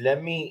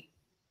 let me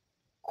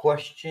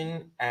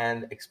question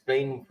and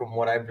explain from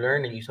what I've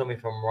learned, and you tell me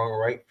if I'm wrong or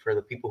right, for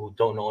the people who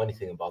don't know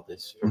anything about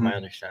this, from my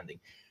understanding,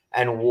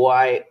 and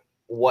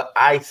what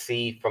I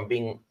see from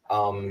being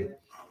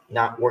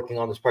not working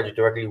on this project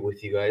directly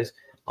with you guys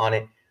on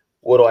it.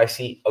 What do I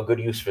see a good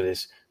use for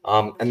this?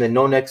 And then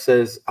No Next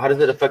says, how does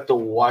it affect the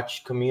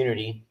watch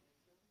community,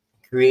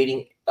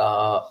 creating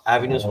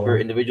avenues for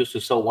individuals to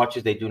sell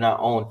watches they do not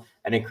own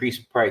and increase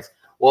price?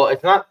 Well,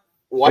 it's not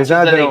watches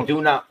that they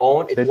do not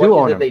own, it's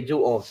watches that they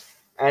do own.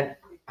 And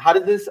how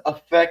does this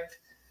affect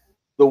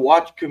the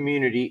watch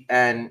community,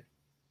 and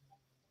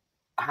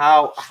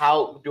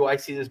how do I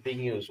see this being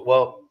used?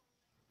 Well,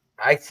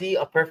 I see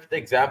a perfect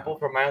example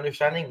from my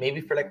understanding,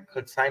 maybe for like a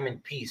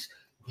consignment piece.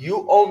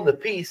 You own the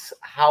piece,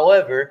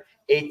 however,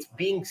 it's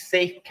being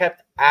safe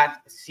kept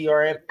at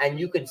CRM, and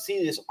you can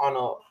see this on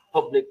a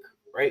public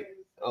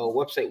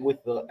website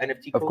with the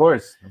NFT code. Of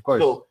course.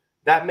 So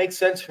that makes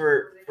sense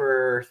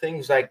for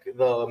things like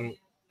the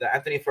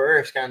Anthony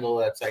Ferrer scandal.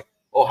 That's like,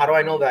 oh, how do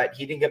I know that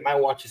he didn't get my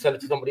watch to sell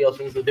it to somebody else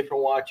and it's a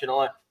different watch and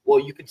all that? Well,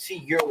 you can see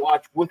your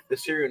watch with the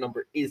serial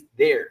number is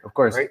there. Of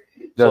course. Right?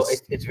 So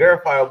it's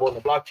verifiable in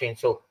the blockchain.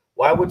 So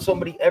why would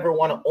somebody ever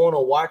want to own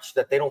a watch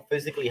that they don't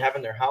physically have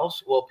in their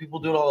house? Well, people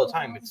do it all the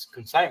time. It's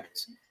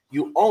consignments.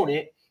 You own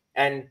it,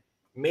 and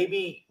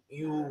maybe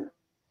you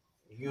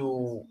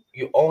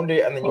owned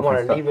it, and then you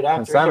want to leave it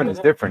after. Consignment is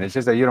different. It's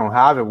just that you don't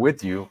have it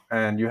with you,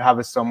 and you have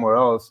it somewhere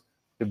else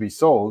to be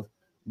sold.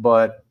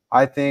 But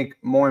I think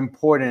more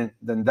important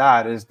than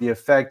that is the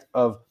effect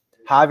of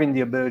having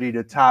the ability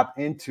to tap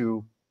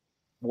into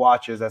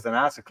watches as an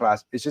asset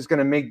class. It's just going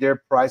to make their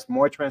price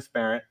more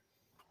transparent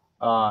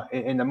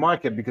in the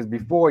market, because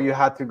before you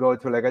had to go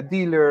to like a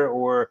dealer,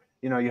 or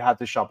you had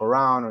to shop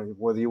around, or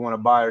whether you want to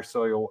buy or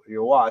sell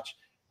your watch,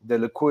 the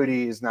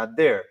liquidity is not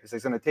there. It's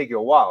going to take you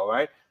a while,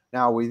 right?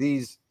 Now with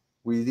these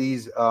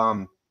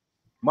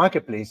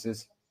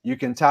marketplaces, you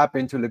can tap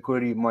into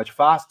liquidity much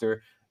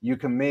faster. You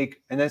can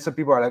make, and then some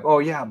people are like, oh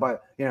yeah,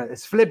 but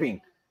it's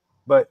flipping.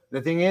 But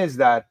the thing is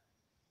that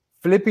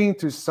flipping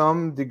to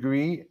some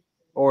degree,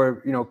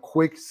 or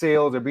quick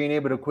sales, or being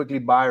able to quickly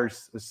buy or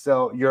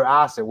sell your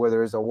asset,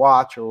 whether it's a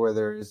watch or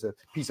whether it's a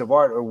piece of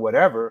art or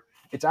whatever,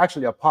 it's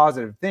actually a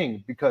positive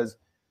thing. Because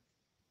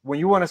when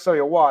you want to sell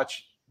your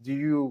watch, do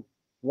you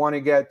want to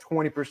get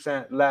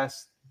 20%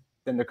 less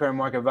than the current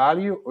market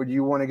value, or do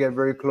you want to get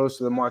very close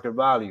to the market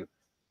value?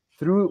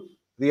 Through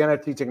the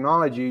NFT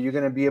technology, you're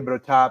going to be able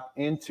to tap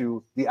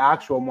into the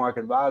actual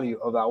market value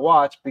of that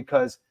watch,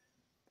 because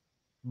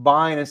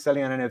buying and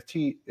selling an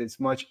NFT is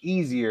much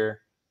easier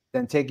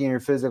than taking your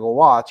physical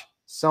watch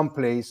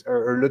someplace,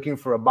 or looking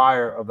for a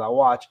buyer of that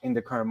watch in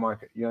the current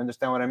market. You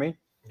understand what I mean?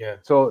 Yeah.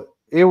 So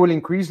it will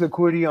increase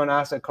liquidity on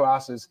asset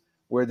classes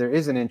where there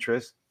is an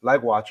interest,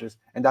 like watches,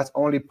 and that's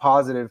only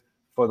positive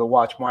for the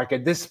watch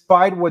market,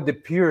 despite what the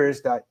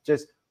purists that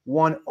just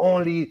want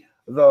only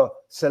the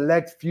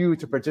select few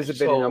to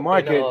participate in the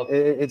market.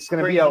 It's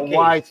going to be a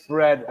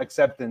widespread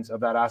acceptance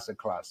of that asset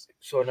class.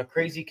 So in a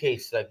crazy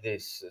case like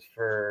this,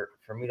 for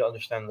me to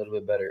understand a little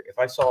bit better, if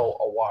I saw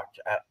a watch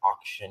at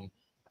auction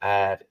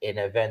at an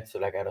event, so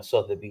like at a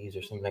Sotheby's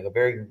or something, like a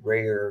very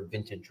rare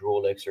vintage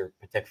Rolex or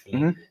Patek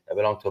Philippe that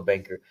belonged to a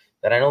banker,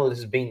 that I know this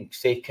is being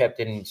safe kept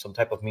in some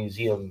type of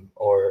museum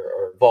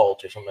or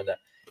vault or something like that,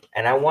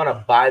 and I want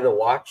to buy the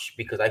watch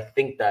because I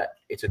think that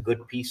it's a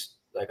good piece,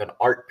 like an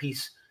art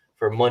piece,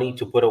 for money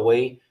to put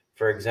away.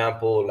 For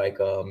example, like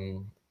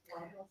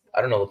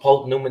I don't know, the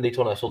Paul Newman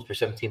Daytona I sold for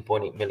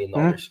 $17.8 million.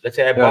 Let's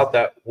say I bought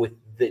that with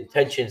the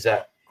intentions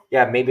that,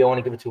 yeah, maybe I want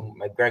to give it to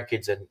my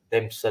grandkids and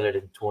them sell it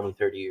in 20,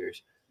 30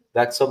 years.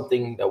 That's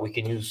something that we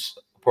can use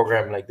a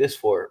program like this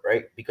for,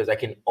 right? Because I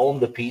can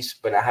own the piece,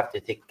 but I have to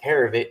take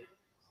care of it.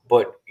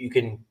 But you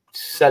can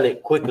sell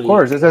it quickly. Of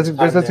course,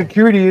 there's a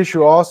security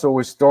issue also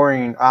with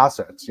storing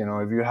assets. If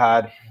you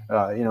had,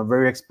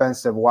 very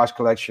expensive watch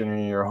collection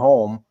in your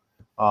home,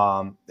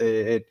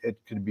 it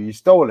could be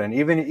stolen.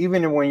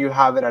 Even when you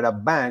have it at a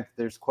bank,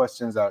 there's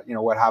questions that,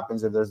 what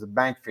happens if there's a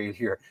bank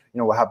failure?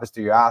 What happens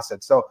to your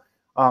assets? So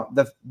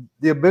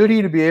the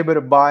ability to be able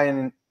to buy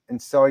and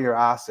sell your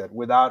asset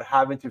without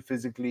having to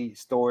physically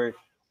store it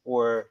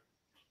or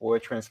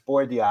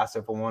transport the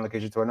asset from one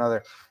location to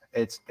another,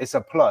 it's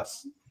a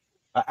plus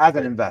as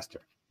an investor.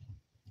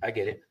 I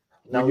get it.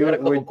 Now we got a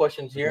couple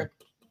questions here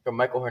from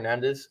Michael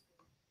Hernandez.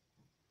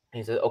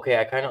 He says, "Okay,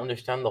 I kind of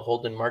understand the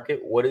hold-in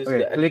market. What is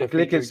the extra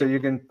click it so you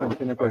can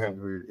put in a question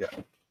for you."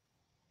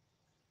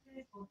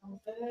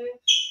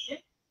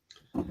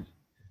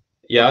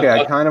 Yeah. Okay,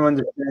 I kind of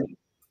understand.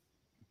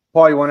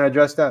 Paul, you want to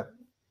address that?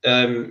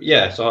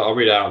 Yeah, so I'll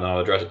read it out and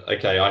I'll address it.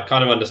 Okay, I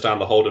kind of understand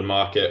the hold-in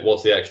market.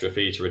 What's the extra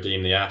fee to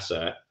redeem the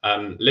asset?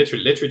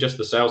 Literally just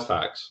the sales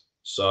tax.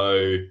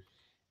 So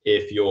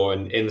if you're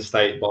an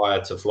in-state buyer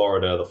to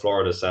Florida, the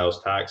Florida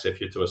sales tax. If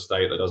you're to a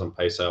state that doesn't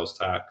pay sales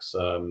tax,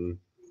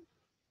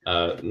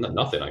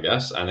 nothing, I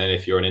guess. And then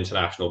if you're an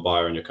international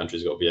buyer and your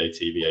country's got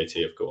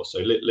VAT, of course. So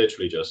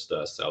literally just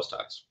sales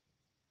tax.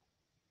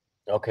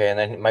 Okay, and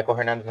then Michael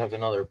Hernandez has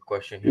another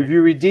question here. If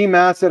you redeem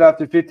asset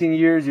after 15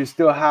 years, you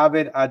still have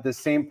it at the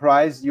same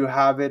price. You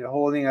have it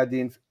holding at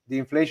the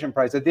inflation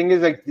price. The thing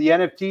is, like, the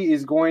NFT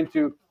is going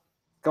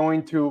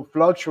to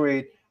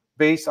fluctuate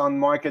based on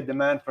market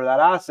demand for that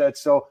asset.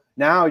 So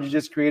now you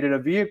just created a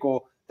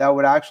vehicle that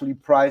would actually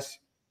price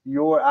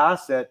your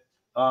asset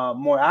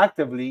more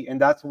actively, and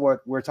that's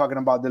what we're talking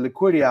about, the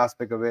liquidity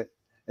aspect of it.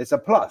 It's a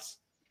plus,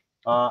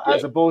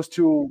 as opposed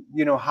to,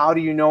 how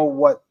do you know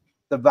what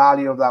the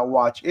value of that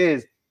watch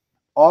is?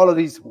 All of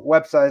these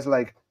websites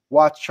like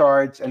watch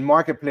charts and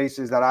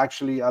marketplaces that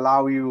actually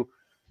allow you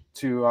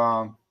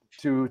to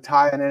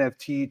tie an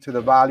NFT to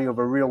the value of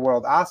a real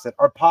world asset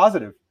are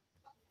positive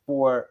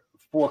for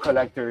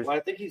collectors. What I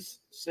think he's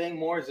saying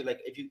more is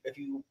like, if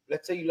you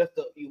let's say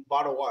you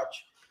bought a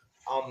watch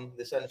on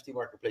this NFT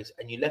marketplace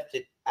and you left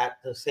it at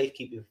the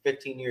safekeeping for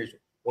 15 years,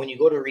 when you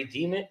go to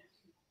redeem it,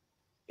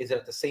 is it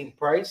at the same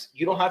price?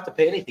 You don't have to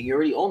pay anything. You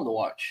already own the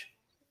watch.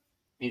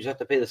 You just have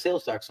to pay the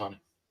sales tax on it.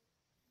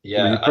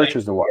 Yeah, when you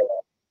purchase the watch.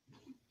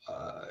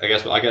 I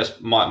guess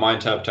my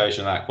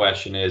interpretation of that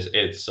question is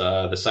it's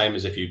the same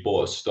as if you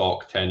bought a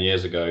stock 10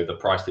 years ago. The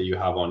price that you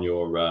have on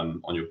your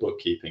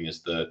bookkeeping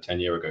is the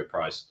 10-year ago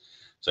price.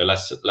 So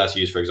let's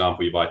use, for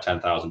example, you buy a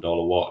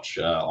 $10,000 watch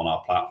on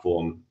our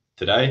platform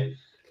today,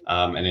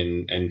 and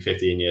in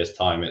 15 years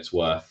time it's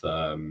worth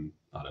I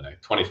don't know,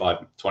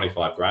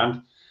 25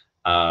 grand.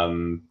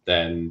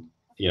 Then,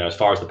 as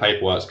far as the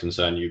paperwork's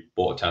concerned, you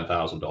bought a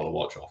 $10,000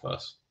 watch off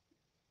us,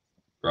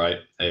 right?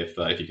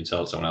 If you can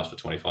sell it to someone else for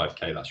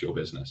 25K, that's your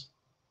business.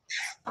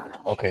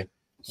 Okay,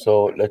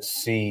 so let's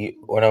see.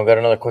 When I've got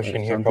another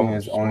question here Something from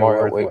is only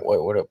Mario. worth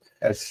Wait, what up?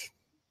 Yes.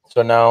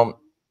 So now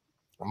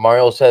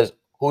Mario says,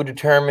 who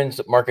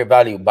determines market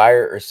value,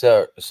 buyer or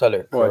seller?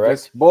 Well, Correct.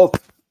 just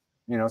both.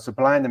 You know,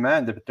 supply and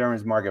demand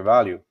determines market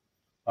value.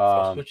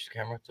 Switch the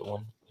camera to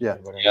one. Yeah.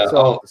 Yeah.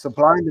 So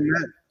supply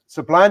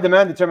and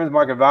demand determines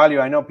market value.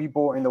 I know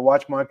people in the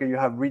watch market, you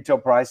have retail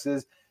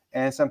prices,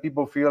 and some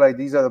people feel like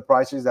these are the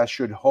prices that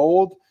should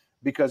hold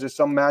because there's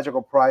some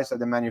magical price that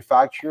the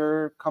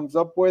manufacturer comes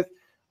up with.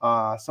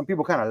 Some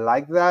people kind of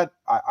like that.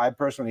 I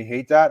personally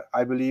hate that.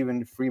 I believe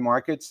in free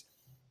markets,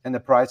 and the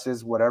price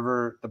is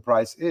whatever the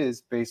price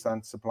is based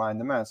on supply and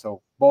demand.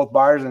 So both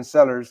buyers and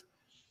sellers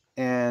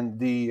and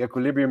the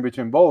equilibrium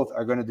between both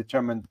are going to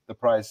determine the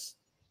price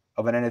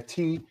of an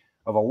NFT,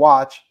 of a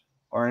watch,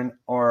 or an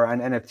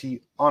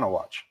NFT on a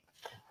watch.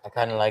 I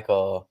kind of like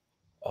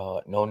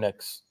No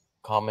Next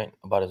comment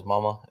about his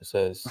mama. It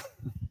says,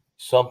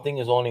 something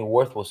is only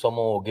worth what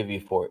someone will give you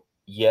for it.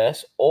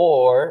 Yes,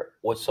 or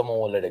what someone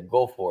will let it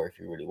go for if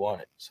you really want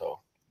it. So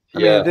I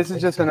mean, this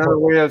is just another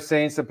way of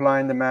saying supply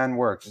and demand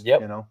works.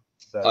 Yep. You know,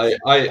 I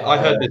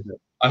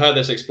heard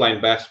this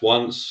explained best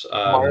once.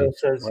 Mario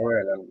says,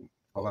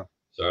 hold on.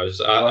 So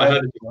I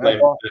heard it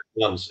explained best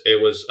once. It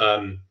was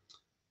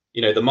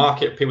you know, the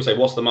market. People say,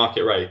 what's the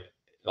market rate?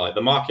 Like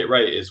the market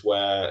rate is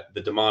where the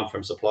demand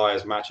from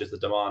suppliers matches the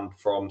demand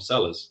from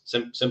sellers.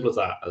 Simple as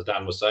that, as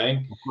Dan was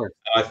saying. Of course.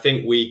 I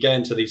think we get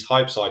into these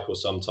hype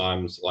cycles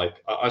sometimes. Like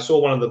I saw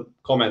one of the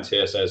comments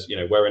here says, you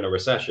know, we're in a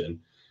recession.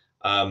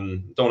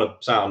 Don't want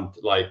to sound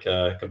like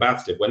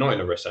combative. We're not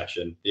in a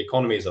recession. The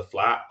economies are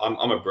flat.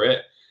 I'm a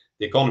Brit.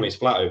 The economy is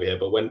flat over here,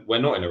 but when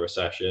we're not in a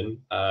recession,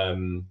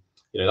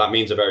 you know, that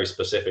means a very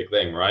specific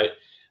thing, right?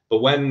 But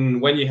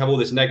when you have all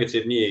this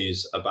negative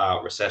news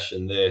about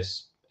recession,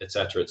 this, et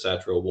cetera,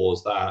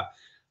 wars, that,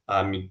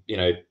 you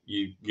know,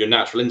 your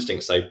natural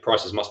instincts say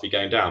prices must be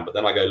going down. But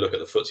then I go look at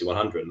the FTSE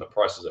 100 and the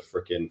prices are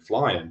freaking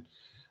flying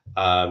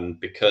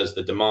because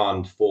the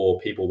demand for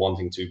people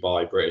wanting to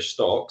buy British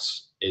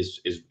stocks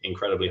is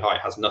incredibly high.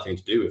 It has nothing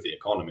to do with the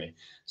economy.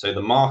 So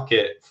the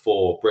market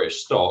for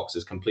British stocks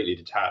is completely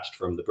detached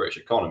from the British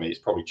economy. It's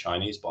probably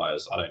Chinese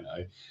buyers. I don't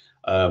know.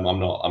 I'm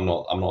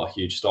not a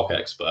huge stock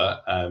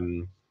expert.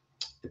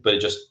 But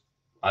it just,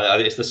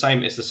 it's the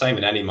same. It's the same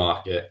in any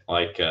market.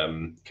 Like,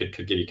 could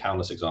give you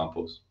countless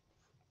examples.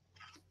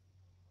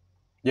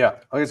 Yeah.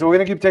 Okay. So we're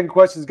gonna keep taking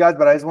questions, guys.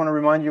 But I just want to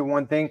remind you of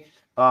one thing.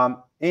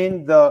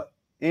 In the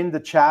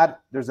chat,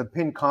 there's a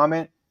pinned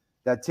comment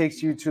that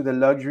takes you to the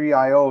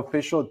Luxury.io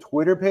official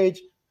Twitter page.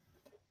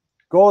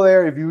 Go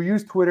there. If you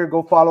use Twitter,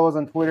 go follow us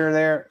on Twitter.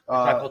 There. It's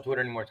not called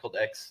Twitter anymore. It's called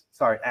X.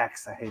 Sorry,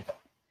 X. I hate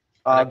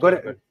that.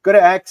 Go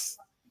to X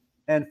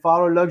and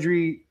follow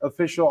Luxury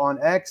Official on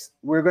X.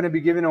 We're going to be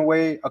giving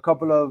away a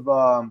couple of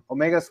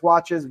Omega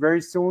swatches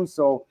very soon.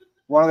 So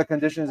one of the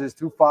conditions is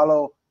to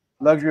follow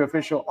Luxury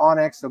Official on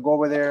X. So go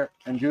over there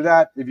and do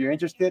that if you're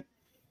interested.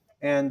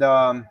 And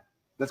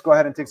let's go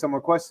ahead and take some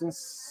more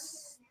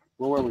questions.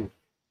 Where were we?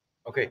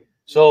 Okay.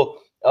 So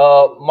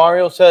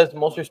Mario says,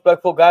 most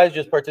respectful guys,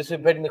 just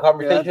participating in the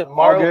conversation. Yeah,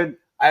 Mario, good.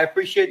 I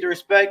appreciate the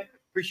respect.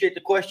 Appreciate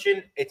the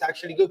question. It's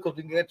actually good because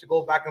we can get to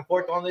go back and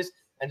forth on this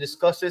and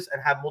discuss this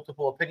and have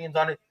multiple opinions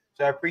on it.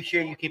 So I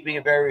appreciate you keeping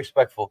it very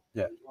respectful.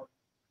 Yeah.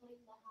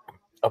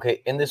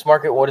 Okay. In this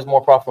market, what is more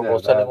profitable?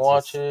 Selling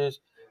watches,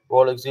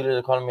 Rolex dealers,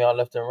 economy out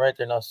left and right.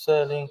 They're not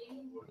selling.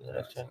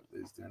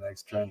 Is the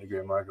next trend, the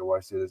great market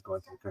watch dealers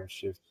going through the current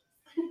shift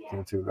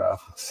into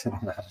Raffles.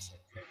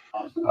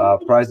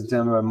 Price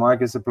determined by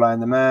market supply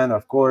and demand,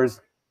 of course.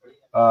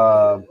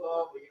 Paul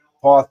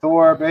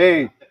Thorpe,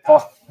 hey,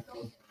 Paul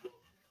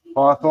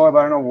Thorpe,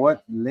 I don't know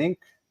what link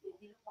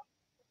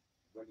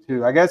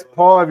to. I guess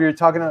Paul, if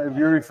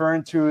you're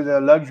referring to the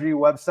luxury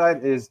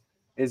website, is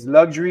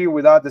luxury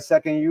without the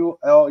second U,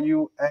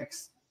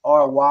 LUXRY.io.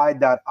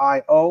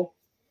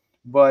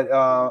 But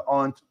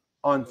on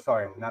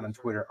sorry, not on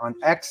Twitter, on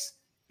X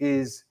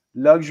is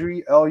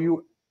luxury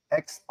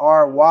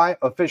LUXRY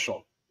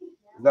official.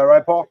 Is that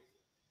right, Paul?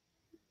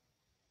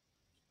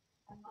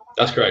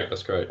 That's correct.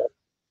 That's correct.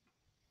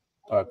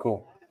 All right,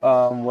 cool.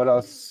 What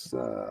else?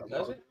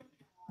 That's it.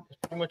 That's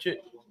pretty much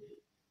it.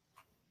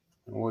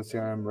 What's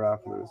your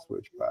Raffall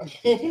switch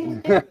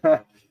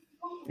back?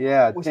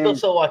 Yeah, we Tim, still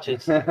sell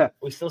watches.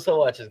 We still sell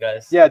watches,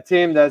 guys. Yeah,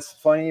 Tim, that's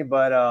funny,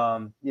 but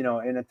you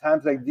know, in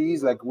times like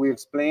these, like we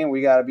explained,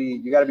 you gotta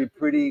be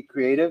pretty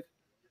creative.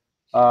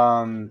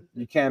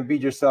 You can't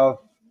beat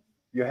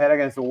your head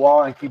against the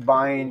wall and keep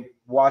buying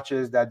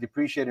watches that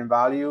depreciate in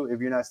value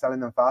if you're not selling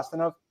them fast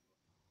enough.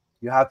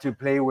 You have to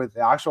play with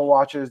the actual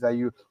watches that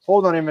you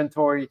hold on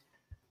inventory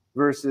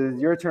versus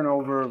your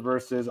turnover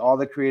versus all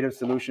the creative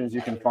solutions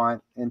you can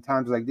find in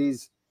times like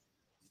these.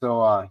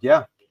 So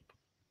yeah.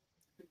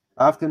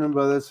 Afternoon,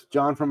 brothers.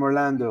 John from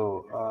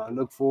Orlando.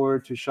 Look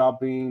forward to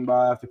shopping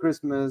by after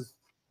Christmas.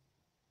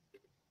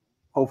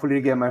 Hopefully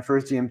to get my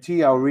first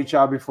GMT. I'll reach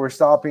out before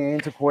stopping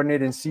to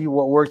coordinate and see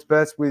what works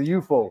best with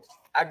you folks.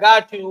 I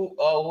got you.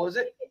 What was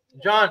it?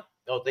 John.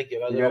 Oh, thank you.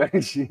 You got a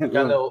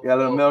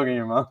little milk in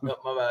your mouth. No,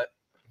 my bad.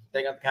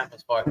 Take out the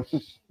cameras far.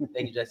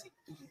 Thank you, Jesse.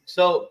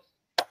 So,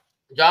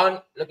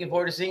 John, looking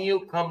forward to seeing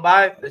you. Come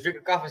by. Let's drink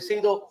a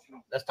cafecito.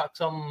 Let's talk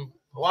some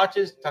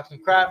watches, talk some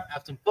crap,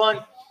 have some fun,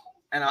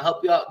 and I'll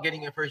help you out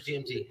getting your first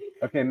GMT.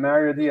 Okay,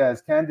 Mario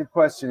Diaz, candid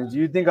question. Do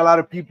you think a lot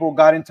of people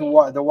got into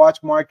the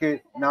watch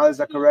market? Now there's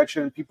a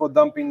correction, people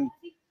dumping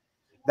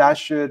that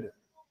should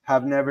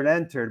have never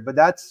entered. But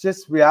that's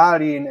just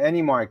reality in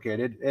any market.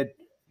 It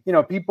you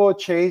know, people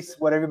chase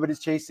what everybody's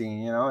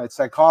chasing. You know, it's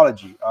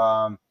psychology.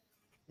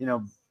 You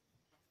know,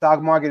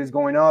 stock market is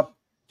going up.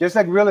 Just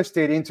like real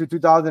estate, into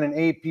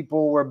 2008,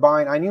 people were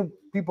buying. I knew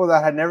people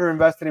that had never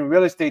invested in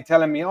real estate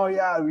telling me, "Oh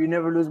yeah, you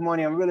never lose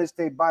money on real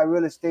estate. Buy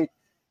real estate."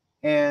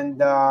 And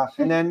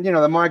then, you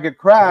know, the market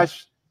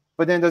crashed.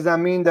 But then does that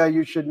mean that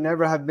you should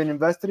never have been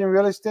invested in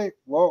real estate?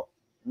 Well,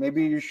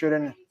 maybe you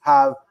shouldn't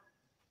have,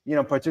 you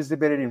know,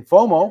 participated in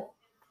FOMO,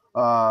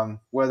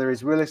 whether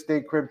it's real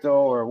estate,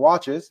 crypto, or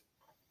watches.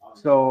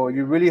 So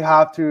you really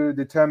have to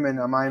determine: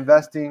 am I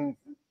investing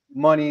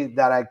money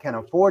that I can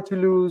afford to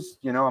lose?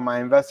 You know, am I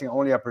investing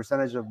only a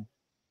percentage of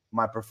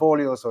my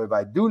portfolio? So if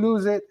I do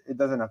lose it, it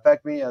doesn't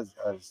affect me as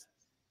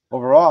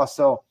overall.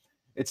 So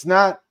it's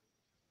not.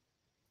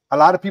 A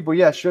lot of people,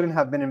 yes, shouldn't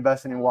have been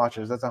investing in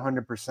watches. That's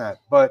 100%.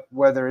 But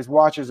whether it's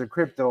watches or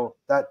crypto,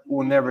 that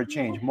will never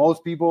change.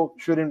 Most people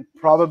shouldn't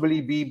probably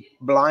be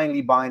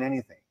blindly buying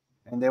anything,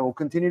 and they will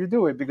continue to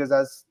do it because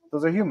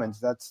those are humans.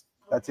 That's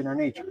in our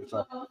nature.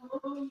 So,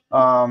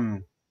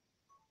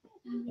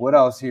 what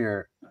else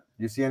here?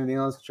 You see anything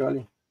else,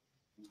 Charlie?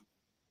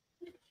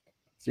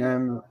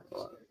 Jim,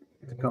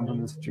 to come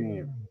from the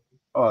stream.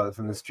 Oh,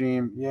 from the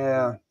stream.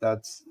 Yeah,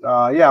 that's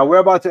yeah, we're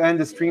about to end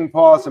the stream,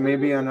 Paul, so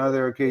maybe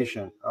another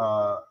occasion.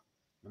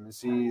 Let me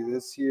see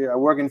this here. I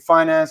work in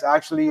finance.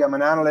 Actually, I'm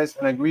an analyst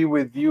and agree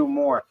with you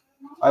more.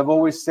 I've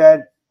always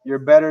said you're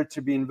better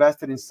to be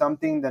invested in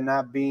something than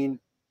not being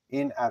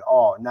in at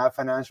all. Not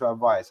financial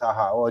advice.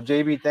 Haha. Well,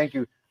 JB, thank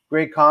you.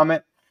 Great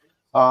comment.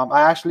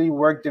 I actually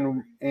worked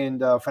in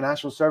the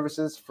financial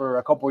services for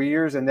a couple of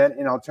years, and then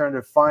in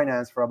alternative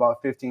finance for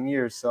about 15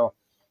 years. So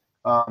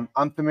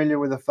I'm familiar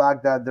with the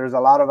fact that there's a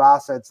lot of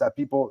assets that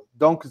people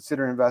don't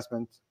consider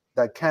investments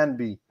that can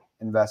be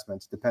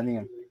investments,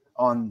 depending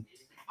on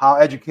how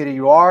educated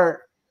you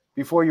are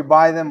before you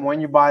buy them, when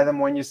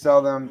you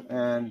sell them,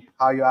 and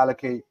how you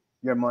allocate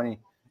your money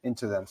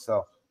into them.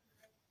 So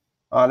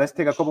let's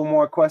take a couple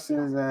more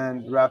questions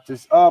and wrap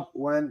this up.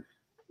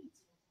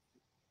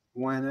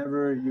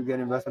 Whenever you get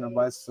investment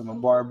advice from a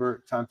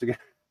barber, time to get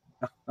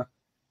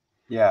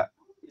yeah,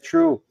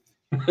 true.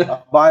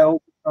 Buy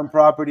oceanfront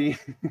property.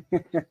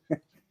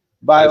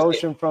 Buy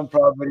oceanfront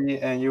property,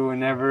 and you will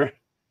never.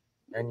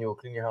 And you will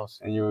clean your house.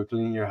 And you will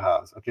clean your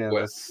house. Okay,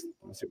 let's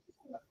see.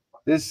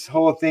 This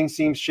whole thing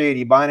seems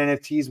shady. Buying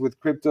NFTs with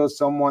crypto,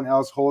 someone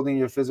else holding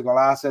your physical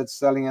assets,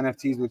 selling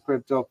NFTs with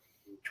crypto,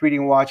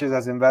 treating watches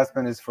as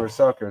investment is for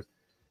suckers.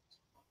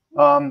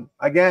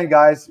 Again,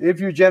 guys, if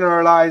you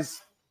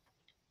generalize,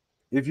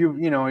 if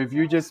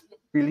you just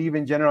believe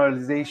in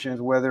generalizations,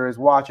 whether it's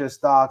watches,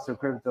 stocks, or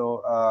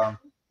crypto,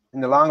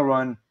 in the long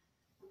run,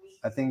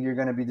 I think you're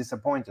going to be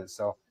disappointed.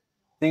 So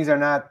things are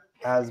not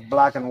as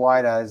black and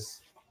white as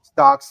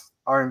stocks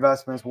are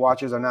investments,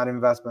 watches are not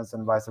investments,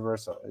 and vice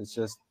versa. It's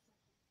just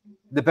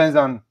depends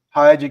on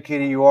how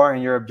educated you are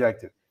and your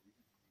objective.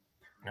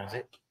 That's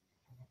it.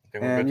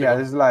 And yeah,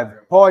 this is live.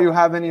 Paul, you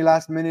have any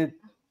last minute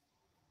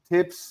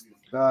tips,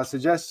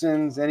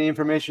 suggestions, any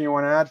information you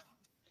want to add?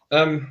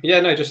 Yeah,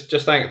 no, just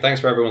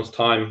thanks for everyone's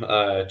time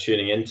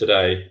tuning in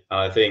today.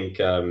 I think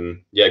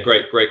yeah,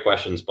 great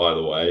questions, by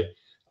the way.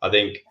 I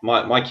think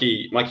my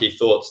key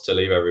thoughts to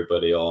leave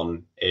everybody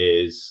on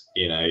is,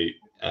 you know,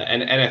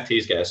 and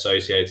NFTs get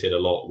associated a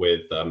lot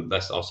with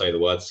I'll say the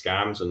word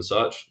scams and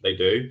such. They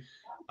do,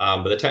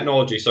 but the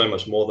technology is so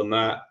much more than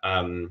that.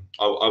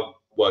 I've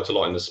worked a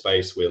lot in the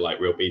space with like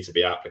real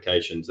B2B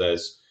applications.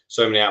 There's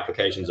so many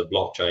applications of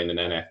blockchain and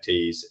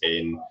NFTs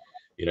in,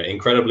 you know,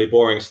 incredibly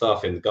boring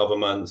stuff in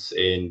governments,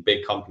 in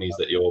big companies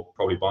that you're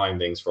probably buying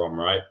things from,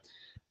 right?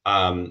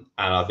 And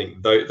I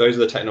think those are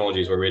the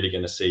technologies we're really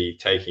going to see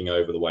taking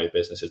over the way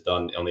business is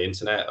done on the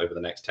internet over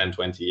the next 10,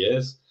 20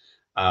 years.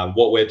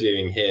 What we're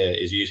doing here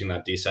is using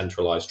that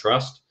decentralized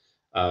trust.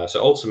 So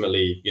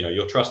ultimately, you know,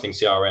 you're trusting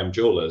CRM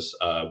jewelers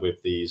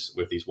with these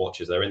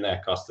watches. They're in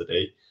their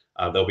custody.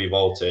 They'll be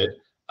vaulted.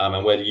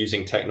 And we're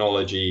using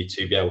technology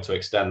to be able to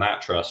extend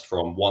that trust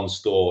from one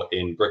store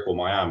in Brickell,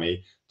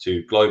 Miami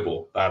to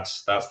global.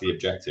 That's the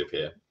objective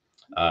here.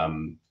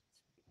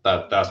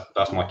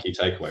 That's my key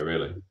takeaway,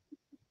 really.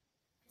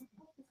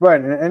 Right,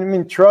 and I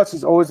mean, trust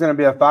is always going to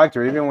be a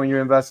factor. Even when you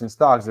invest in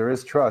stocks, there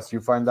is trust. You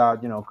find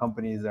out, you know,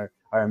 companies are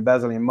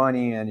embezzling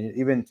money, and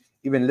even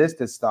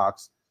listed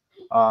stocks.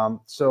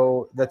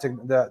 So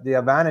the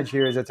advantage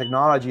here is that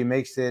technology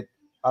makes it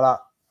a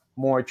lot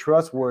more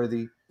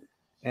trustworthy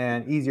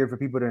and easier for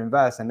people to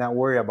invest and not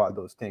worry about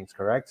those things.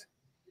 Correct?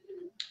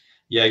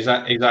 Yeah,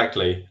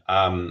 exactly.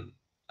 And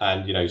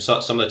you know,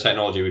 some of the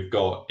technology we've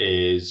got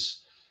is.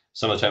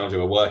 Some of the technology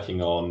we're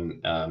working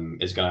on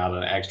is going to add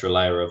an extra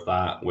layer of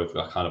that with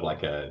a kind of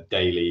like a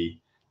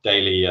daily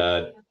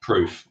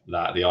proof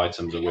that the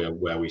items are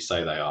where we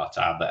say they are,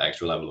 to add that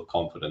extra level of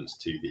confidence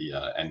to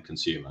the end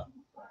consumer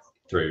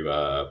through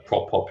a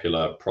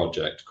popular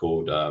project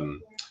called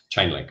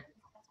Chainlink.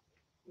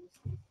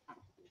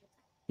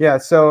 Yeah,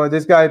 so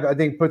this guy, I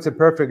think, puts it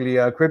perfectly.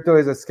 Crypto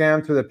is a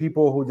scam to the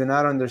people who do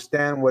not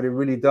understand what it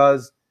really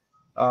does,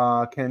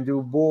 can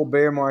do bull,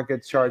 bear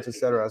market charts,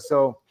 etc.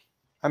 So,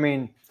 I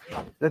mean,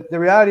 the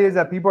reality is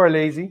that people are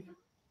lazy,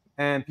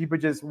 and people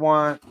just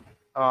want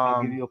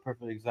I'll give you a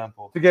perfect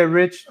example. to get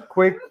rich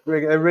quick,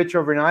 get rich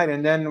overnight,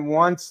 and then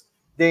once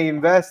they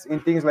invest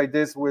in things like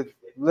this with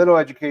little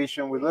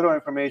education, with little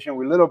information,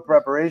 with little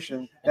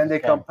preparation, then they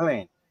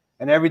complain,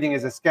 and everything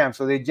is a scam.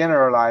 So they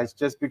generalize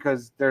just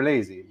because they're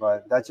lazy,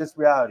 but that's just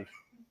reality,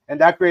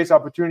 and that creates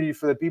opportunity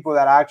for the people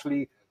that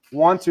actually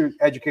want to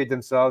educate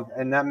themselves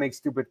and not make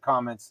stupid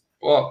comments.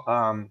 Well,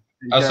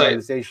 I'll say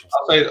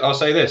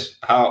this: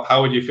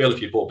 how would you feel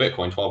if you bought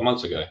Bitcoin 12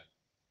 months ago?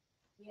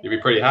 You'd be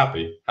pretty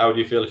happy. How would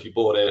you feel if you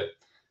bought it,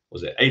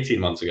 was it 18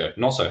 months ago?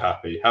 Not so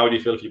happy. How would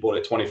you feel if you bought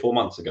it 24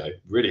 months ago?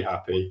 Really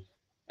happy.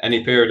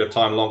 Any period of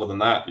time longer than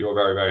that, you're a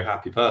very, very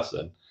happy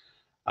person.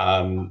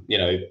 You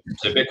know,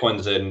 so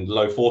Bitcoin's in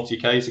low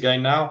 40Ks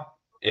again now.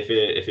 If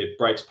it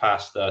breaks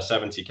past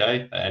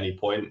 70K at any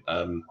point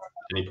in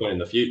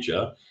the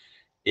future,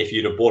 if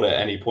you'd have bought it at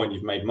any point,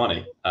 you've made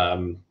money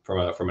from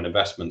an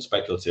investment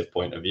speculative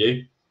point of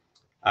view.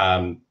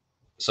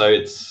 So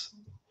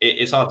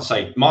it's hard to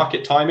say.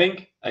 Market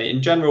timing,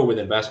 in general, with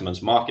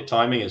investments, market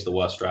timing is the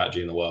worst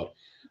strategy in the world.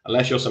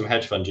 Unless you're some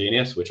hedge fund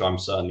genius, which I'm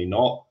certainly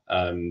not.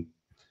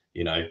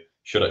 You know,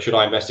 should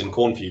I invest in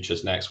corn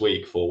futures next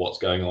week for what's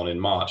going on in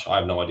March? I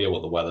have no idea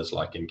what the weather's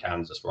like in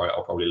Kansas, right?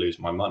 I'll probably lose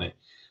my money.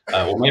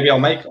 Or maybe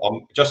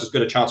I'll just as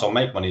good a chance I'll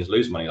make money as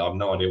lose money. I have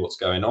no idea what's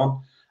going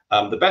on.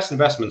 The best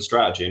investment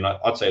strategy, and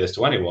I'd say this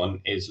to anyone,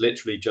 is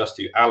literally just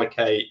to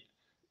allocate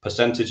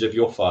percentage of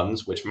your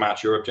funds which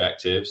match your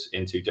objectives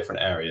into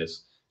different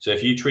areas. So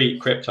if you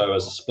treat crypto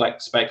as a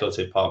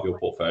speculative part of your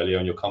portfolio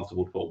and you're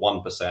comfortable to put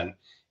 1%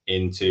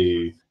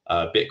 into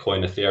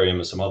Bitcoin, Ethereum,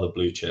 and some other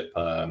blue chip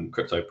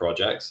crypto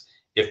projects,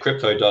 if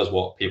crypto does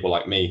what people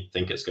like me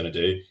think it's going to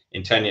do,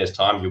 in 10 years'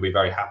 time, you'll be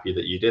very happy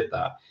that you did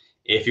that.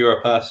 If you're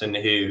a person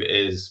who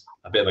is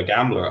a bit of a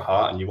gambler at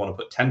heart and you want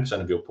to put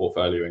 10% of your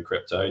portfolio in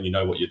crypto and you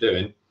know what you're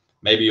doing,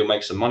 maybe you'll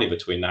make some money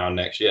between now and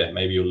next year.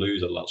 Maybe you'll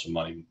lose a lot of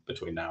money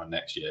between now and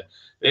next year.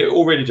 It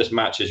all really just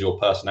matches your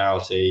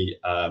personality,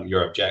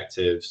 your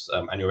objectives,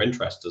 and your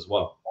interests as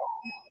well.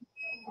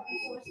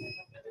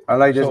 I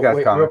like this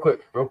guy's comment.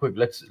 Real quick.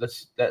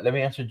 Let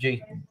me answer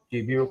JB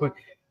real quick.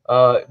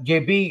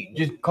 JB,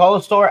 just call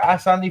the store,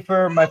 ask Sandy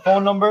for my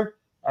phone number,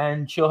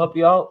 and she'll help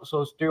you out.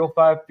 So it's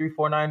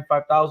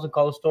 305-349-5000.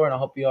 Call the store, and I'll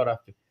help you out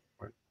after.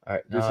 All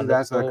right. This is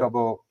answer a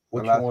couple.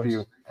 The last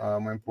few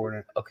more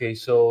important. Okay,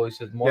 so it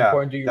says more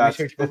important, do your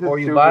research before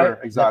you buy.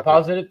 Exactly.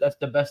 Positive, that's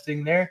the best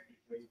thing there.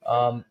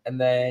 And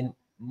then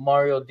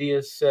Mario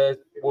Diaz said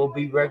will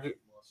be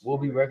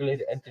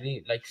regulated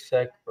entity like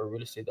SEC or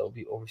real estate that will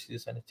be oversee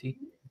this entity.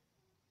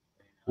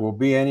 Will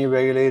be any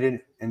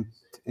regulated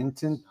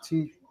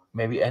entity?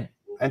 Maybe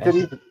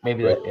entity?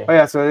 Maybe that. Yeah. Oh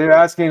yeah, so they're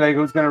asking like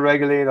who's going to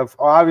regulate.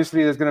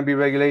 Obviously, there's going to be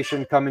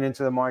regulation coming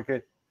into the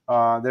market.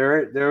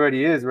 There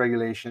already is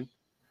regulation.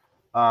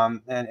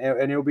 And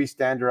it will be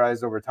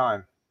standardized over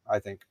time, I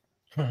think.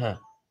 I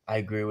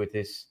agree with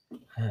this.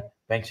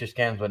 Banks are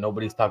scams, but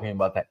nobody's talking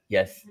about that.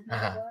 Yes.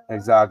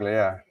 Exactly.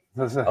 Yeah.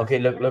 Okay.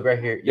 Look right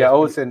here. Yeah.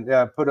 Osen.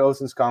 Yeah. Put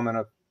Osen's comment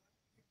up.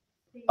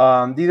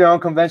 These are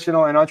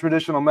unconventional and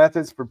untraditional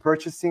methods for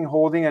purchasing,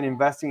 holding, and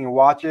investing in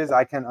watches.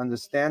 I can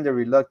understand the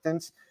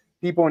reluctance.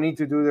 People need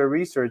to do their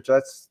research.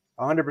 That's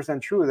 100%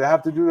 true. They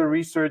have to do their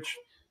research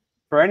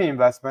for any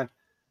investment.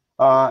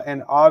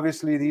 And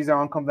obviously, these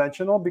are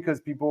unconventional because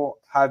people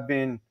have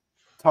been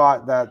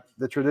taught that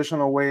the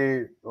traditional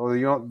way, or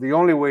the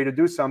only way to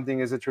do something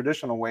is a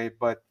traditional way.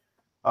 But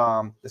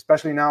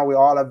especially now with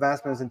all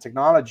advancements in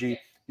technology,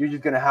 you're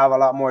just going to have a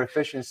lot more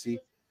efficiency.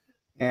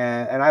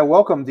 And I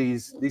welcome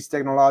these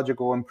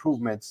technological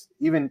improvements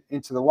even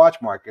into the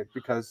watch market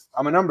because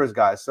I'm a numbers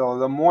guy. So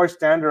the more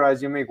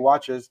standardized you make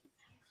watches,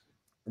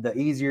 the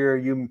easier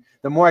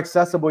the more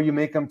accessible you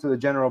make them to the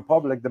general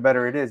public, the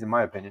better it is, in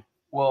my opinion.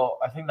 Well,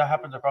 I think that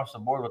happens across the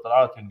board with a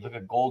lot of things. Look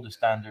at gold is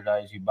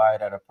standardized. You buy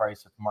it at a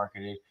price that's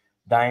marketed.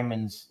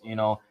 Diamonds, you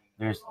know,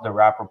 there's the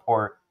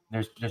Rappaport.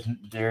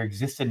 There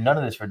existed none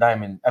of this for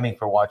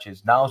for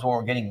watches. Now is when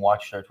we're getting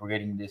watch charts. We're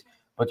getting this.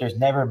 But there's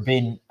never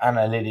been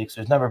analytics.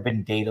 There's never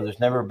been data. There's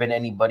never been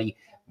anybody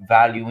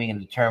valuing and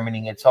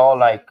determining. It's all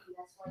like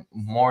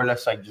more or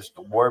less like just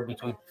a word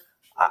between.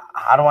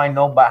 How do I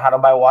know how to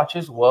buy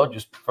watches? Well,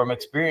 just from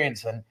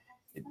experience. And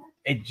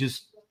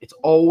it's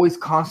always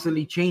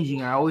constantly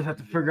changing. I always have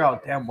to figure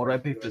out, damn, what do I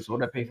pay for this? What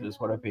do I pay for this?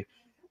 What do I pay?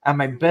 And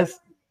my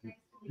best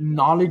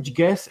knowledge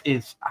guess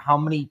is how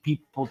many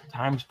people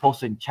times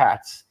post in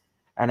chats.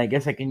 And I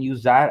guess I can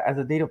use that as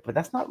a data, but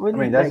that's not really.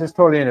 I mean, that's just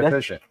totally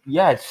inefficient.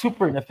 Yeah, it's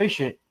super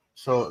inefficient.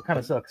 So it kind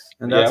of sucks.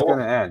 And that's going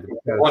to end.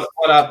 What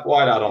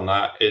I'd add on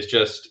that is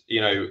just,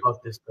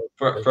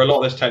 for a lot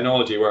of this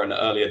technology, we're in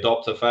the early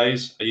adopter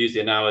phase. I use the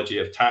analogy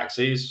of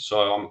taxis.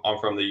 So I'm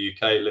from the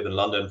UK, live in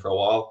London for a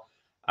while.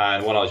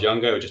 And when I was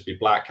younger, it would just be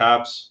black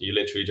cabs. You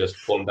literally just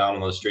pull them down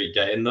on the street,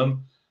 get in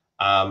them.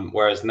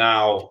 Whereas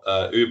now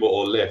Uber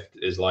or Lyft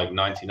is like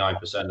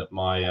 99% of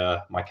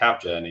my cab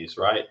journeys,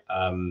 right?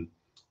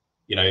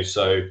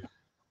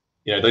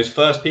 Those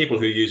first people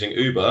who were using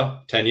Uber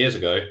 10 years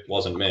ago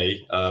wasn't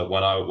me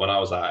when I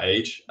was that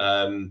age.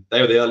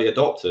 They were the early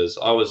adopters.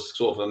 I was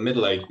sort of a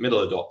middle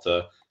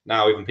adopter.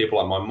 Now even people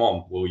like my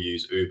mom will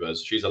use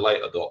Ubers. She's a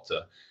late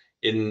adopter.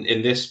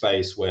 In this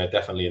space, we're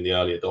definitely in the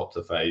early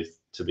adopter phase,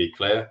 to be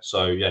clear.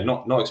 So yeah,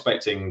 not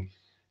expecting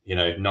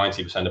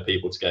 90% of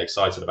people to get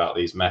excited about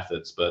these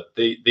methods, but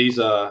these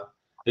are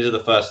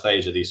the first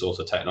stage of these sorts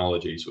of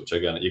technologies, which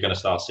you're going to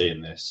start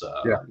seeing this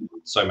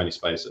so many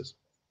spaces.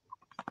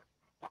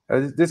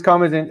 This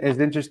comment is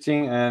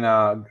interesting,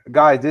 and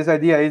guys, this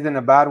idea isn't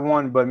a bad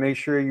one, but make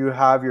sure you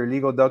have your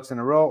legal ducks in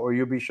a row, or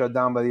you'll be shut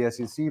down by the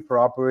SEC for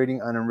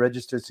operating on a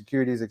registered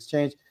securities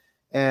exchange.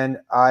 And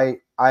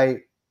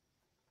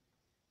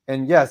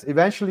yes,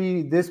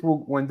 eventually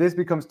when this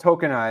becomes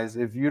tokenized,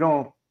 if you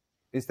don't,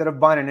 instead of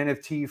buying an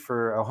NFT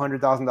for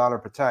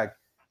 $100,000 per tag,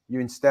 you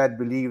instead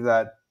believe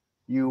that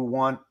you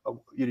want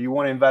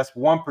to invest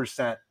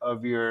 1%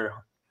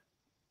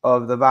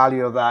 of the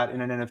value of that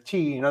in an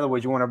NFT. In other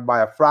words, you want to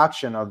buy a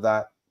fraction of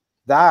that.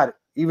 That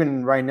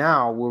even right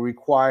now will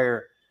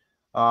require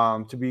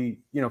to be,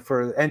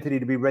 for the entity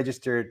to be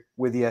registered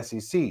with the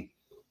SEC.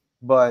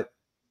 But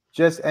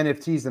just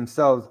NFTs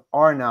themselves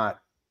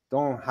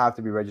don't have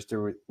to be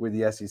registered with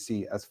the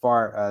SEC, as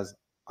far as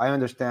I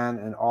understand,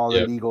 and all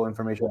the legal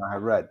information I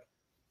have read.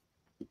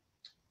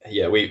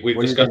 Yeah, we've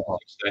discussed it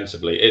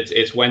extensively.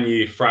 It's when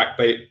you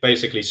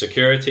basically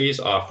securities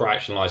are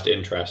fractionalized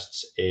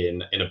interests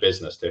in a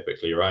business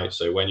typically, right?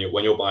 So when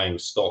you're buying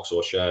stocks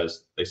or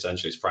shares,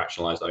 essentially it's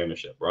fractionalized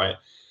ownership, right?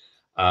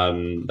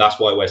 That's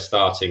why we're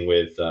starting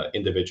with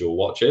individual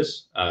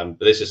watches. But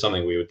this is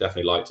something we would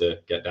definitely like to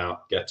get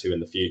to in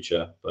the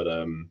future. But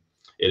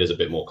it is a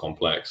bit more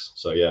complex.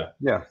 So yeah.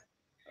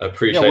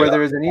 Appreciate where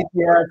there is an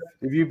ETF,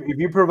 if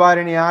you provide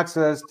any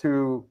access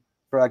to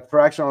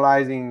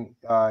fractionalizing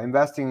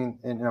investing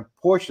in a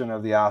portion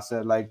of the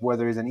asset, like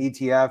whether it's an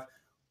ETF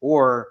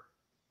or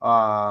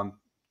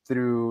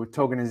through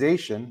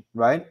tokenization,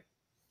 right?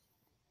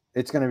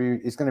 It's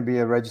gonna be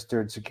a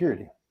registered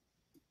security,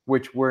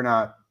 which we're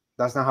not.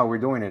 That's not how we're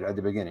doing it at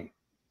the beginning.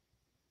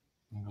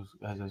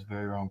 Guys, that's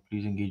very wrong.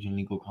 Please engage in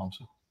legal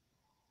counsel.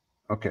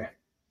 Okay.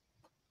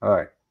 All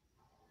right.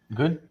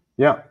 Good.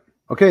 Yeah.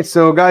 Okay,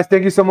 so guys,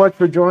 thank you so much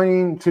for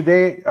joining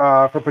today,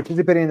 for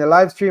participating in the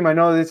live stream. I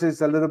know this is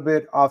a little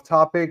bit off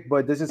topic,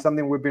 but this is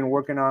something we've been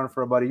working on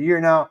for about a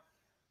year now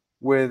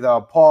with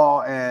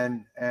Paul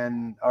and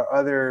our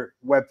other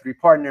Web3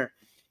 partner.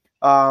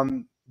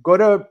 Go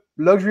to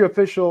Luxury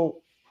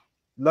Official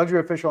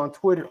on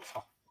Twitter,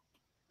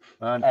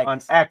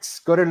 on X.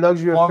 Go to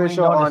Luxury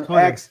Official on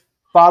X.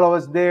 Follow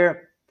us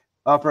there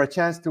for a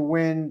chance to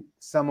win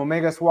some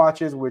Omega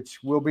swatches, which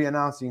we'll be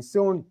announcing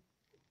soon.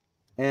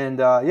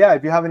 And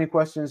if you have any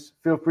questions,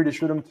 feel free to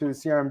shoot them to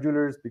CRM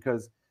Jewelers,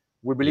 because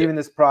we believe in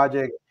this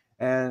project,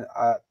 and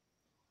not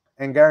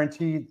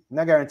guaranteed,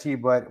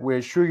 but we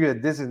assure you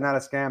that this is not a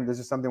scam. This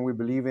is something we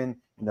believe in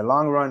the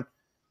long run.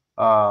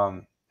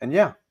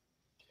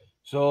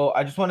 So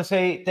I just want to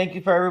say thank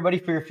you for everybody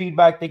for your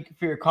feedback. Thank you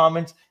for your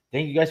comments.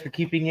 Thank you guys for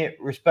keeping it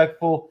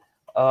respectful.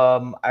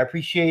 I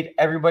appreciate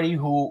everybody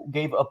who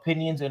gave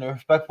opinions in a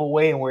respectful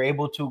way, and we're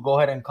able to go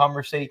ahead and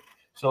conversate.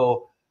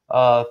 So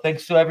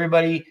thanks to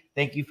everybody.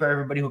 Thank you for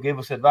everybody who gave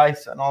us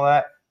advice and all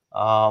that.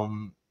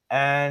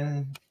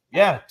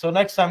 Till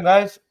next time,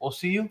 guys. We'll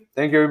see you.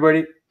 Thank you,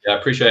 everybody. Yeah,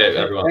 appreciate it,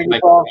 everyone. Thank you,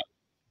 Paul.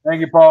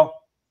 Thank you,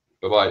 Paul.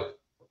 Bye-bye.